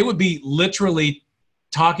 Like they would be literally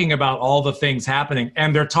talking about all the things happening,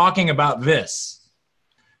 and they're talking about this.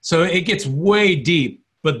 So it gets way deep,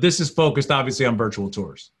 but this is focused obviously on virtual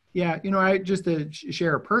tours. Yeah, I just to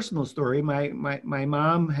share a personal story. My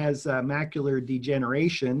mom has macular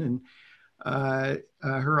degeneration, and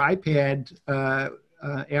her iPad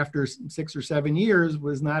after 6 or 7 years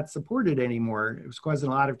was not supported anymore. It was causing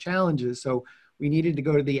a lot of challenges. So we needed to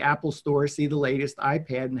go to the Apple store, see the latest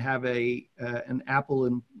iPad, and have an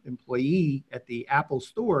Apple employee at the Apple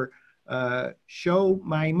store show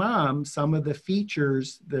my mom some of the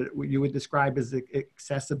features that you would describe as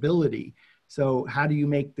accessibility. So how do you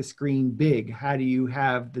make the screen big? How do you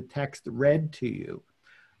have the text read to you?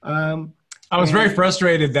 I was very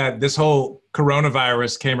frustrated that this whole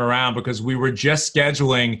coronavirus came around because we were just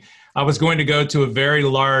scheduling. I was going to go to a very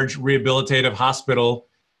large rehabilitative hospital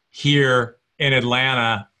here in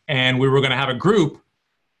Atlanta, and we were going to have a group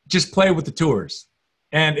just play with the tours.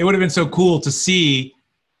 And it would have been so cool to see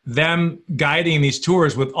them guiding these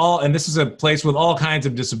tours with all, and this is a place with all kinds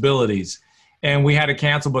of disabilities. And we had to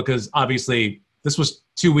cancel because obviously this was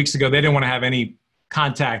 2 weeks ago. They didn't want to have any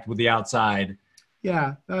contact with the outside.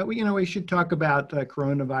 Yeah, we should talk about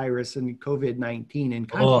coronavirus and COVID-19 in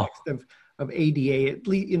context of ADA. At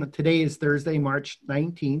least, today is Thursday, March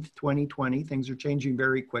 19th, 2020. Things are changing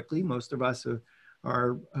very quickly. Most of us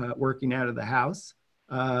are working out of the house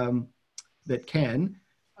that can.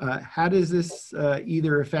 How does this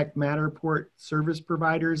either affect Matterport service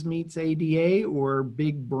providers meets ADA or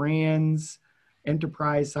big brands,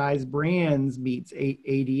 enterprise-sized brands meets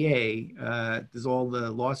ADA? Does all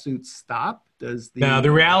the lawsuits stop? Now,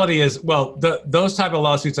 the reality is, well, those type of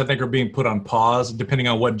lawsuits, I think, are being put on pause depending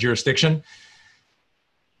on what jurisdiction.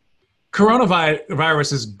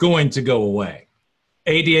 Coronavirus is going to go away.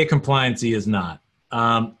 ADA compliancy is not.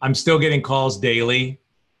 I'm still getting calls daily,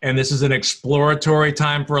 and this is an exploratory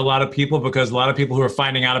time for a lot of people because a lot of people who are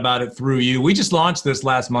finding out about it through you. We just launched this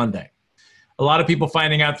last Monday. A lot of people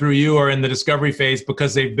finding out through you are in the discovery phase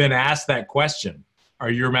because they've been asked that question.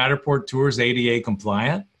 Are your Matterport tours ADA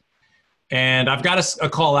compliant? And I've got a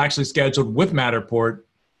call actually scheduled with Matterport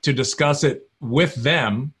to discuss it with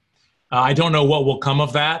them. I don't know what will come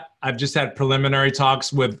of that. I've just had preliminary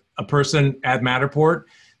talks with a person at Matterport.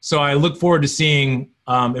 So I look forward to seeing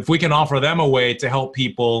if we can offer them a way to help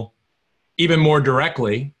people even more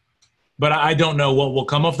directly. But I don't know what will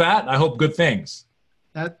come of that. I hope good things.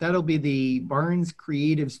 That'll be the Barnes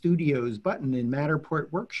Creative Studios button in Matterport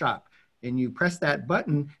Workshop. And you press that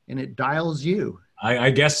button and it dials you.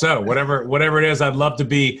 I guess so. Whatever it is, I'd love to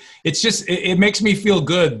be. It's just, it makes me feel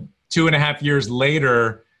good 2.5 years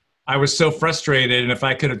later. I was so frustrated. And if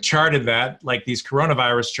I could have charted that, like these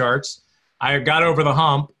coronavirus charts, I got over the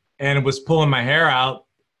hump and was pulling my hair out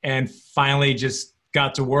and finally just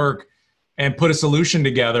got to work and put a solution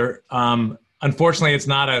together. Unfortunately, it's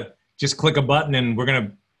not just click a button and we're going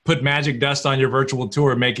to put magic dust on your virtual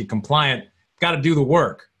tour and make it compliant. Got to do the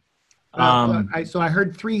work. So I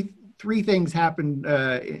heard three things happened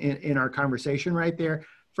in our conversation right there.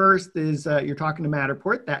 First is you're talking to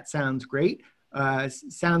Matterport. That sounds great.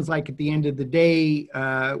 Sounds like at the end of the day,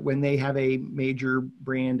 when they have a major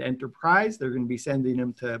brand enterprise, they're going to be sending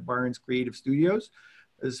them to Barnes Creative Studios.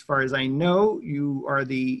 As far as I know, you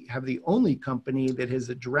have the only company that has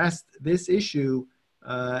addressed this issue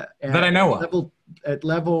that I know of. At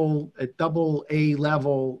double A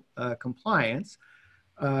level compliance.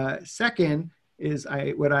 Second is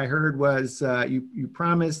what I heard was you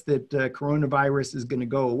promised that coronavirus is going to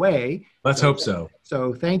go away. Let's hope so.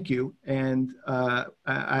 So thank you. And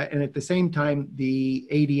at the same time, the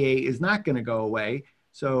ADA is not going to go away.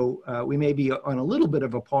 So we may be on a little bit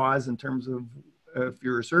of a pause in terms of if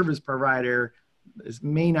you're a service provider, this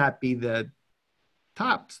may not be the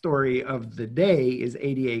top story of the day is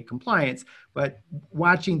ADA compliance. But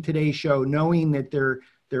watching today's show, knowing that there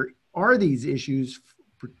are these issues,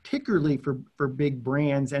 particularly for big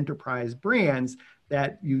brands, enterprise brands,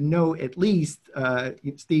 that at least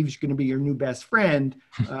Steve's going to be your new best friend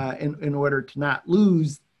in order to not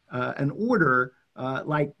lose an order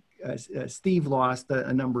like Steve lost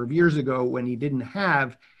a number of years ago when he didn't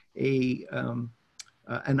have an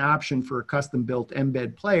option for a custom-built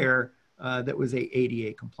embed player that was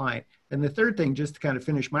ADA compliant. And the third thing, just to kind of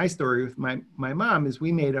finish my story with my mom, is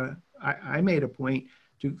I made a point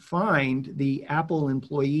to find the Apple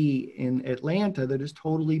employee in Atlanta that is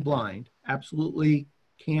totally blind, absolutely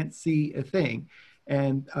can't see a thing.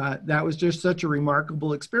 And that was just such a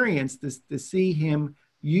remarkable experience to see him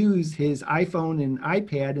use his iPhone and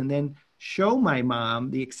iPad and then show my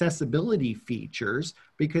mom the accessibility features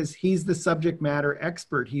because he's the subject matter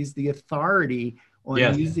expert. He's the authority on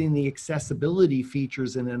using the accessibility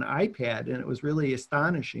features in an iPad. And it was really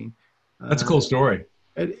astonishing. That's a cool story.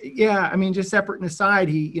 Yeah, I mean, just separate and aside,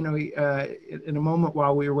 he in a moment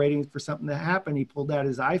while we were waiting for something to happen, he pulled out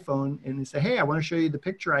his iPhone and he said, "Hey, I want to show you the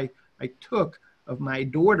picture I took of my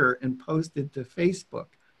daughter and posted to Facebook."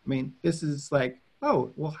 I mean, this is like,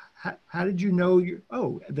 oh, well, how did you know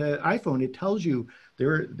the iPhone, it tells you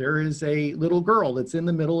there is a little girl that's in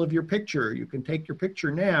the middle of your picture. You can take your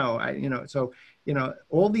picture now. So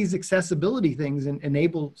all these accessibility things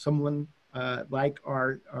enable someone like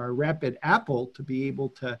our rep at Apple to be able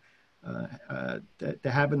to to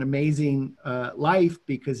have an amazing life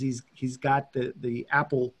because he's got the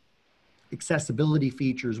Apple accessibility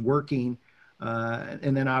features working,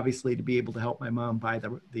 and then obviously to be able to help my mom buy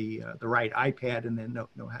the right iPad and then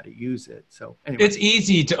know how to use it. So anyway, it's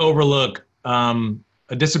easy to overlook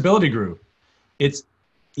a disability group. It's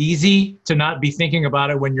easy to not be thinking about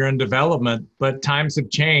it when you're in development, but times have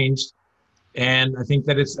changed, and I think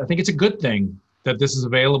it's a good thing that this is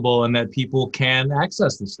available and that people can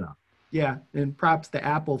access this stuff. Yeah, and props to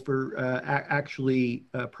Apple for actually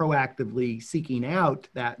proactively seeking out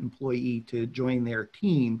that employee to join their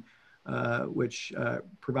team, which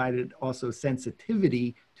provided also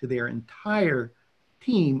sensitivity to their entire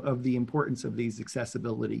team of the importance of these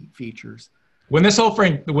accessibility features. When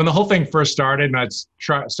the whole thing first started, and I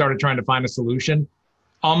started trying to find a solution,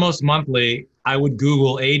 almost monthly, I would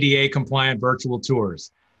Google ADA compliant virtual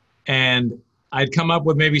tours, and I'd come up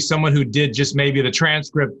with maybe someone who did just maybe the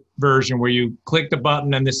transcript version where you clicked a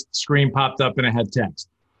button and this screen popped up and it had text.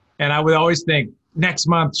 And I would always think, next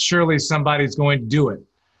month, surely somebody's going to do it.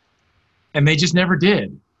 And they just never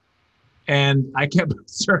did. And I kept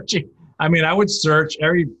searching. I mean, I would search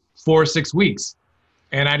every 4 or 6 weeks.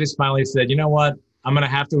 And I just finally said, you know what? I'm going to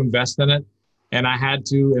have to invest in it. And I had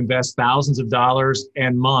to invest thousands of dollars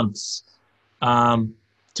and months to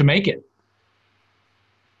make it.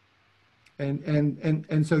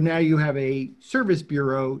 And so now you have a service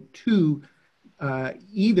bureau to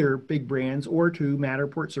either big brands or to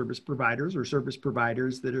Matterport service providers or service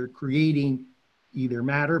providers that are creating either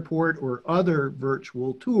Matterport or other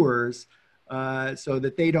virtual tours so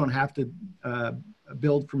that they don't have to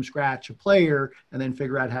build from scratch a player and then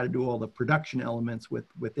figure out how to do all the production elements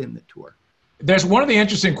within the tour. There's one of the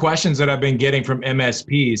interesting questions that I've been getting from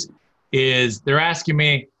MSPs is they're asking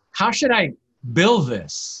me, how should I bill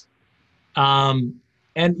this? And,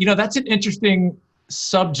 you know, that's an interesting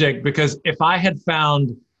subject because if I had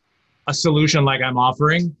found a solution like I'm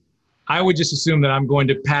offering, I would just assume that I'm going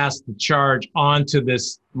to pass the charge on to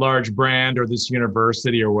this large brand or this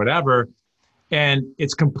university or whatever. And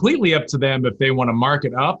it's completely up to them if they want to mark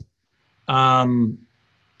it up.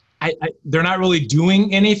 They're not really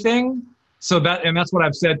doing anything. And that's what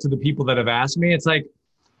I've said to the people that have asked me. It's like,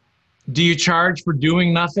 do you charge for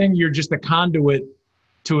doing nothing? You're just a conduit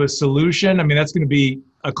to a solution. I mean, that's going to be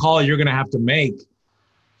a call you're going to have to make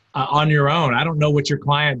on your own. I don't know what your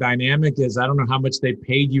client dynamic is. I don't know how much they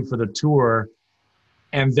paid you for the tour,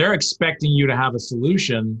 and they're expecting you to have a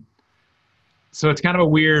solution. So it's kind of a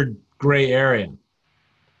weird gray area.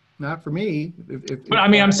 Not for me. But I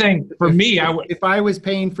mean, I'm saying for me, if I was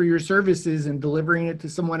paying for your services and delivering it to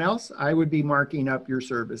someone else, I would be marking up your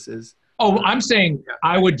services. Oh, I'm saying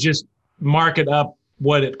I would just mark it up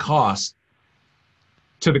what it costs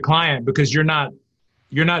to the client because you're not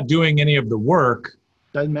doing any of the work.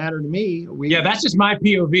 Doesn't matter to me. That's just my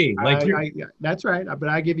POV. That's right. But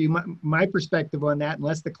I give you my perspective on that.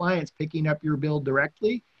 Unless the client's picking up your bill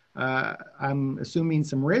directly, I'm assuming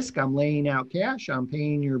some risk. I'm laying out cash. I'm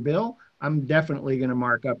paying your bill. I'm definitely going to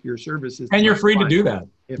mark up your services. And you're free to do that.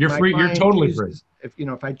 You're free. You're totally free.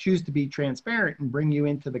 If I choose to be transparent and bring you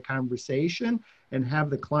into the conversation and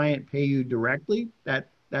have the client pay you directly,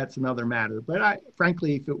 that's another matter. But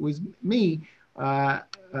frankly, if it was me,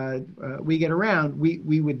 we get around,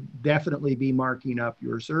 we would definitely be marking up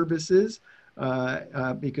your services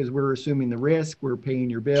because we're assuming the risk, we're paying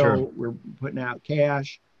your bill, sure. We're putting out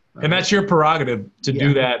cash. And that's your prerogative to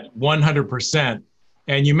do that 100%.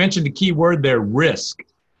 And you mentioned the key word there, risk.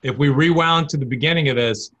 If we rewound to the beginning of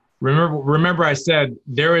this, remember I said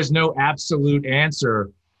there is no absolute answer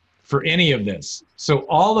for any of this. So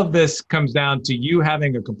all of this comes down to you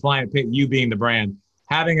having a compliant, you being the brand,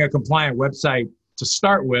 having a compliant website to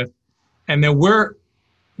start with, and then we're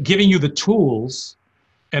giving you the tools.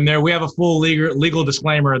 And there we have a full legal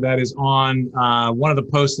disclaimer that is on one of the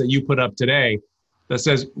posts that you put up today that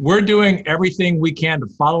says we're doing everything we can to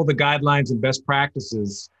follow the guidelines and best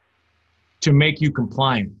practices to make you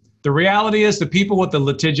compliant. The reality is the people with the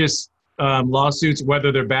litigious lawsuits,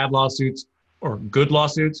 whether they're bad lawsuits or good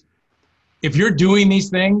lawsuits, if you're doing these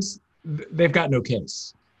things, they've got no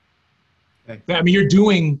case. Okay. I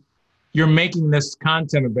mean, you're making this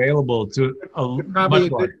content available to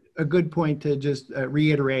a good point to just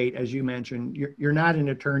reiterate, as you mentioned, you're not an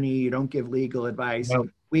attorney. You don't give legal advice. No.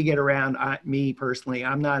 We get around, me personally,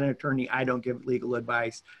 I'm not an attorney. I don't give legal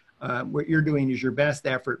advice. What you're doing is your best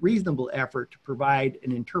effort, reasonable effort to provide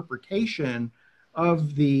an interpretation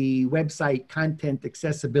of the website content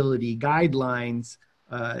accessibility guidelines,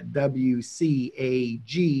 WCAG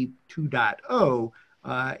 2.0,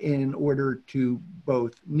 in order to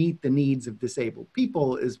both meet the needs of disabled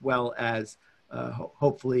people as well as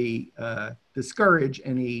hopefully discourage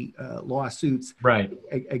any lawsuits Right.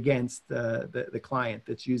 against the client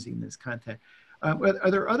that's using this content. Are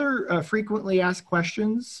there other frequently asked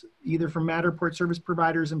questions, either from Matterport service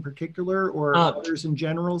providers in particular or others in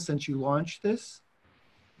general, since you launched this?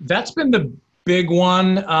 That's been the big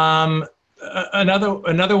one.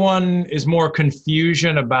 Another one is more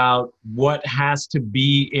confusion about what has to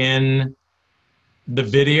be in the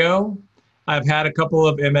video. I've had a couple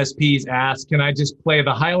of MSPs ask, can I just play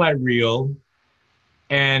the highlight reel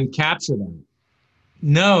and capture them?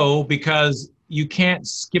 No, because you can't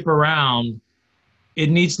skip around. It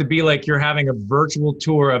needs to be like you're having a virtual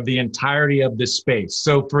tour of the entirety of this space.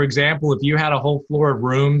 So for example, if you had a whole floor of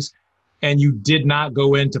rooms and you did not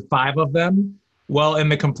go into 5 of them, well, in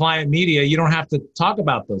the compliant media, you don't have to talk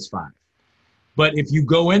about those 5. But if you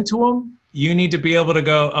go into them, you need to be able to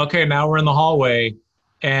go, okay, now we're in the hallway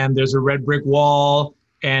and there's a red brick wall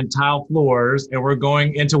and tile floors, and we're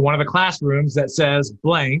going into one of the classrooms that says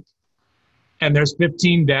blank, and there's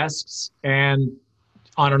 15 desks and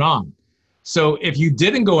on and on. So if you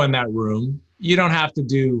didn't go in that room, you don't have to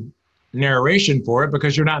do narration for it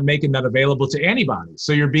because you're not making that available to anybody.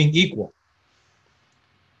 So you're being equal.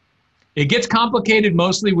 It gets complicated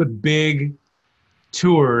mostly with big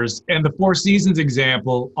tours, and the Four Seasons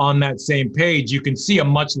example on that same page, you can see a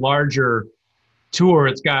much larger tour.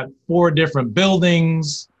 It's got 4 different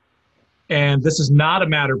buildings, and this is not a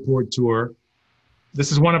Matterport tour.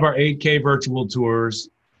 This is one of our 8K virtual tours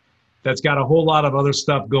that's got a whole lot of other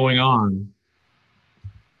stuff going on.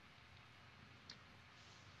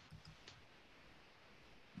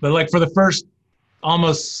 But like for the first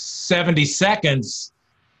almost 70 seconds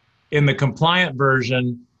in the compliant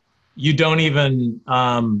version, you don't even,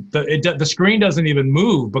 the screen doesn't even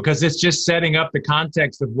move because it's just setting up the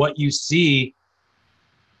context of what you see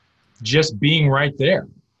just being right there.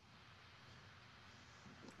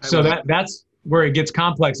 So that's where it gets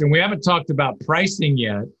complex. And we haven't talked about pricing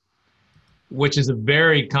yet, which is a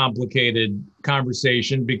very complicated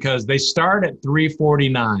conversation because they start at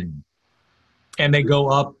 $349 and they go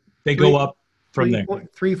up from there.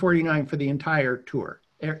 $349 for the entire tour.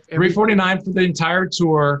 $349 for the entire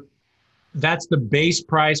tour. That's the base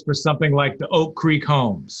price for something like the Oak Creek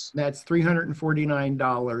Homes. That's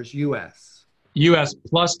 $349 US. US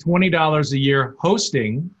plus $20 a year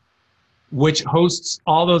hosting, which hosts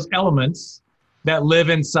all those elements that live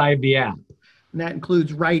inside the app. And that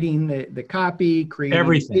includes writing the copy, creating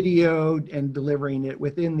everything, video, and delivering it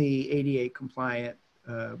within the ADA compliant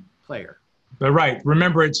player. But right,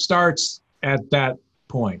 remember it starts at that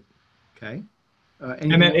point. Okay.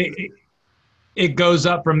 And then it goes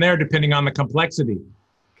up from there depending on the complexity.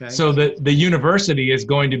 Okay. So the university is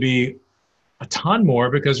going to be a ton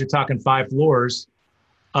more because you're talking 5 floors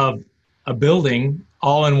of a building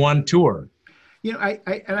all in one tour. You know,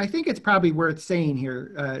 I think it's probably worth saying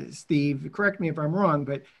here, Steve, correct me if I'm wrong,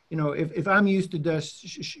 but you know, if I'm used to just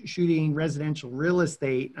shooting residential real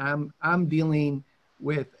estate, I'm dealing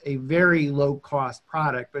with a very low cost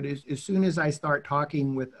product. But as soon as I start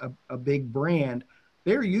talking with a big brand,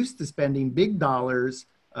 they're used to spending big dollars.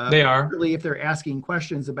 They are. Particularly if they're asking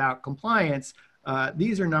questions about compliance.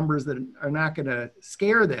 These are numbers that are not going to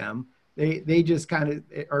scare them. They just kind of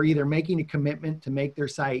are either making a commitment to make their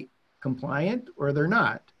site compliant or they're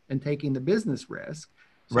not and taking the business risk.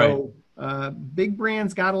 So big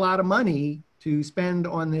brands got a lot of money to spend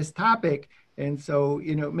on this topic. And so,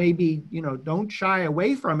 you know, maybe, you know, don't shy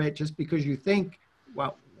away from it just because you think,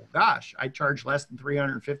 well, gosh, I charge less than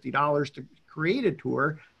 $350 to create a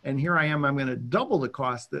tour. And here I am, I'm going to double the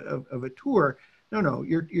cost of a tour. No,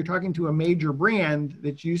 you're talking to a major brand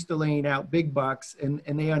that's used to laying out big bucks and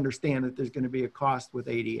they understand that there's going to be a cost with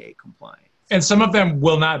ADA compliance. And some of them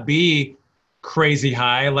will not be crazy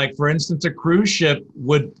high. Like for instance, a cruise ship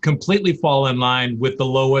would completely fall in line with the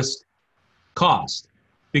lowest cost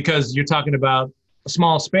because you're talking about a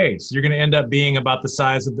small space. You're going to end up being about the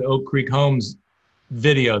size of the Oak Creek Homes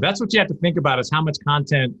video. That's what you have to think about is how much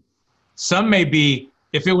content. Some may be,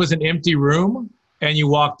 if it was an empty room and you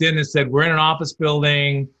walked in and said, we're in an office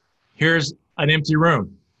building, here's an empty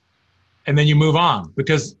room. And then you move on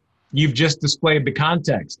because you've just displayed the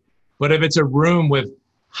context. But if it's a room with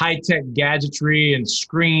high-tech gadgetry and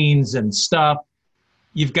screens and stuff,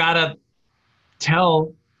 you've got to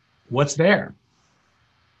tell what's there.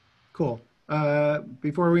 Cool.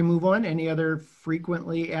 Before we move on, any other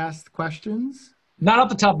frequently asked questions? Not off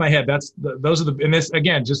the top of my head. Those are and this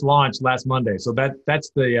again just launched last Monday. So that's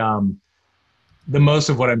the most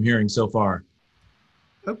of what I'm hearing so far.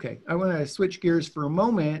 Okay, I want to switch gears for a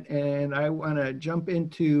moment and I want to jump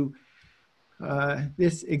into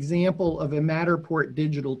this example of a Matterport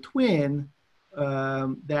digital twin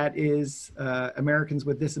that is Americans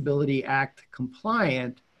with Disability Act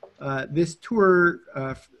compliant. This tour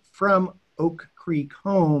from Oak Creek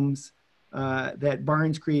Homes that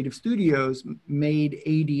Barnes Creative Studios made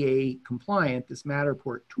ADA compliant, this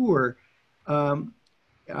Matterport tour.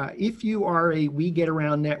 If you are a We Get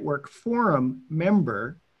Around Network Forum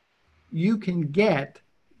member, you can get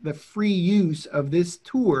the free use of this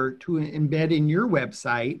tour to embed in your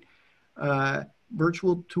website,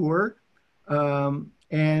 virtual tour.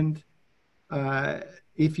 And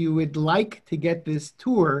if you would like to get this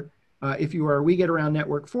tour, if you are a We Get Around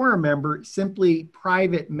Network Forum member, simply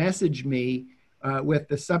private message me with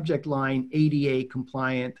the subject line ADA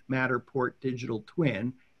compliant Matterport digital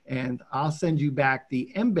twin, and I'll send you back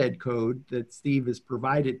the embed code that Steve has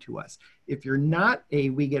provided to us. If you're not a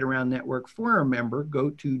We Get Around Network Forum member, go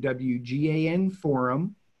to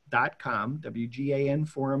WGANforum.com,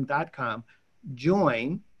 WGANforum.com,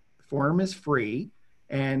 join. The forum is free,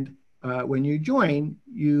 and when you join,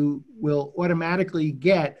 you will automatically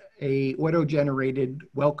get a auto-generated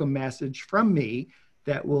welcome message from me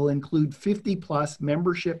that will include 50 plus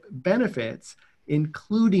membership benefits,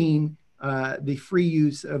 including the free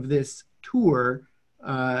use of this tour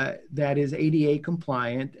that is ADA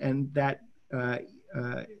compliant, and that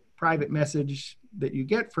private message that you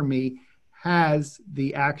get from me has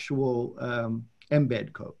the actual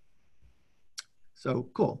embed code. So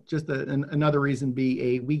cool, just another reason be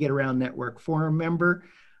a We Get Around Network Forum member.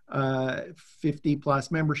 50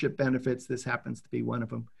 plus membership benefits, this happens to be one of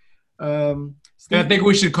them. I think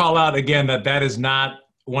we should call out again that that is not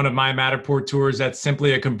one of my Matterport tours. That's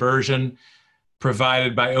simply a conversion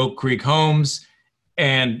provided by Oak Creek Homes,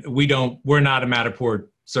 and we're not a Matterport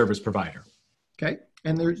service provider. Okay,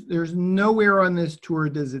 and there's nowhere on this tour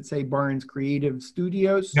does it say Barnes Creative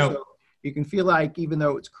Studios. No. So you can feel like, even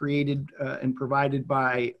though it's created and provided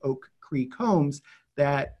by Oak Creek Homes,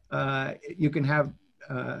 that you can have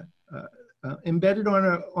embedded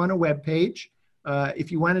on a web page.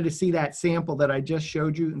 If you wanted to see that sample that I just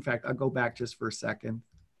showed you, in fact, I'll go back just for a second.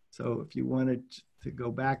 So if you wanted to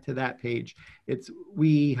go back to that page, it's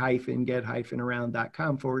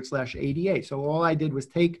we-get-around.com/ADA. So all I did was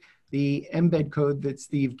take the embed code that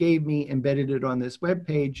Steve gave me, embedded it on this web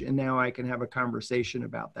page, and now I can have a conversation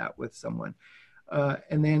about that with someone.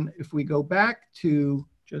 And then if we go back to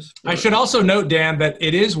I should also note, Dan, that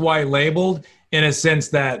it is white labeled in a sense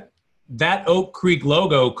that that Oak Creek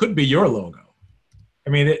logo could be your logo.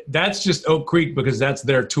 I mean, that's just Oak Creek because that's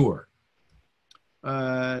their tour.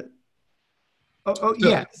 Yes.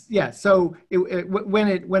 So when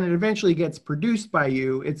it eventually gets produced by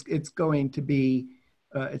you, it's going to be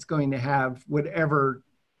it's going to have whatever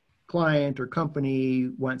client or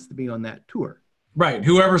company wants to be on that tour. Right.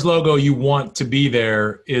 Whoever's logo you want to be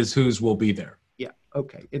there is whose will be there. Yeah.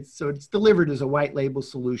 Okay. It's delivered as a white label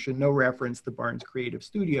solution, no reference to Barnes Creative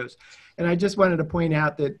Studios. And I just wanted to point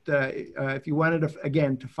out that if you wanted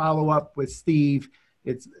to follow up with Steve,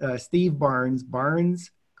 it's Steve Barnes,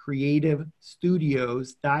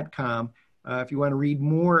 BarnesCreativeStudios.com. If you want to read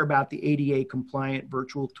more about the ADA compliant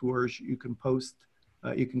virtual tours, you can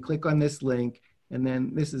click on this link. And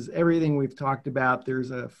then this is everything we've talked about.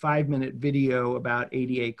 There's a 5-minute video about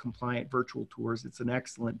ADA compliant virtual tours. It's an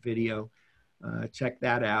excellent video. Check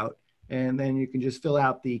that out. And then you can just fill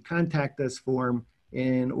out the contact us form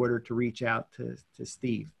in order to reach out to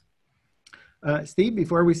Steve. Steve,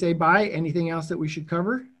 before we say bye, anything else that we should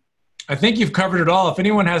cover? I think you've covered it all. If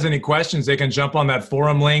anyone has any questions, they can jump on that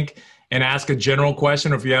forum link and ask a general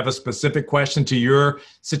question. Or if you have a specific question to your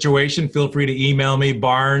situation, feel free to email me,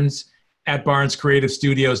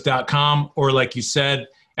 barnes@barnescreativestudios.com. Or like you said,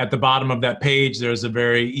 at the bottom of that page, there's a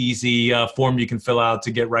very easy form you can fill out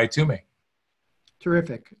to get right to me.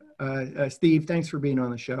 Terrific. Steve, thanks for being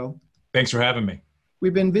on the show. Thanks for having me.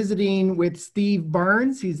 We've been visiting with Steve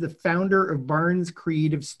Barnes. He's the founder of Barnes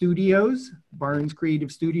Creative Studios,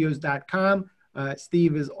 barnescreativestudios.com.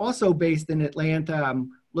 Steve is also based in Atlanta.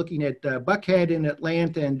 I'm looking at Buckhead in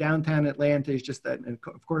Atlanta, and downtown Atlanta is just, and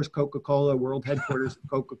of course, Coca-Cola, world headquarters of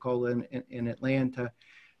Coca-Cola in Atlanta.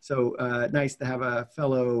 So nice to have a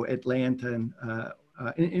fellow Atlantan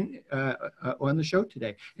on the show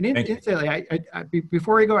today. And incidentally,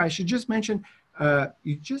 before I go, I should just mention,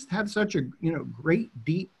 you just have such a great,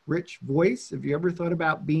 deep, rich voice. Have you ever thought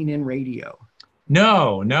about being in radio?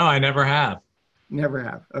 No, I never have. Never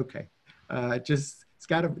have. Okay, it's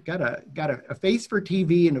got a face for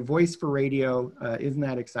TV and a voice for radio. Isn't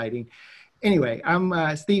that exciting? Anyway, I'm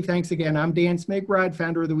Steve. Thanks again. I'm Dan Smigrod,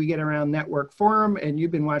 founder of the We Get Around Network Forum, and you've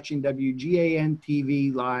been watching WGAN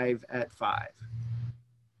TV live at 5.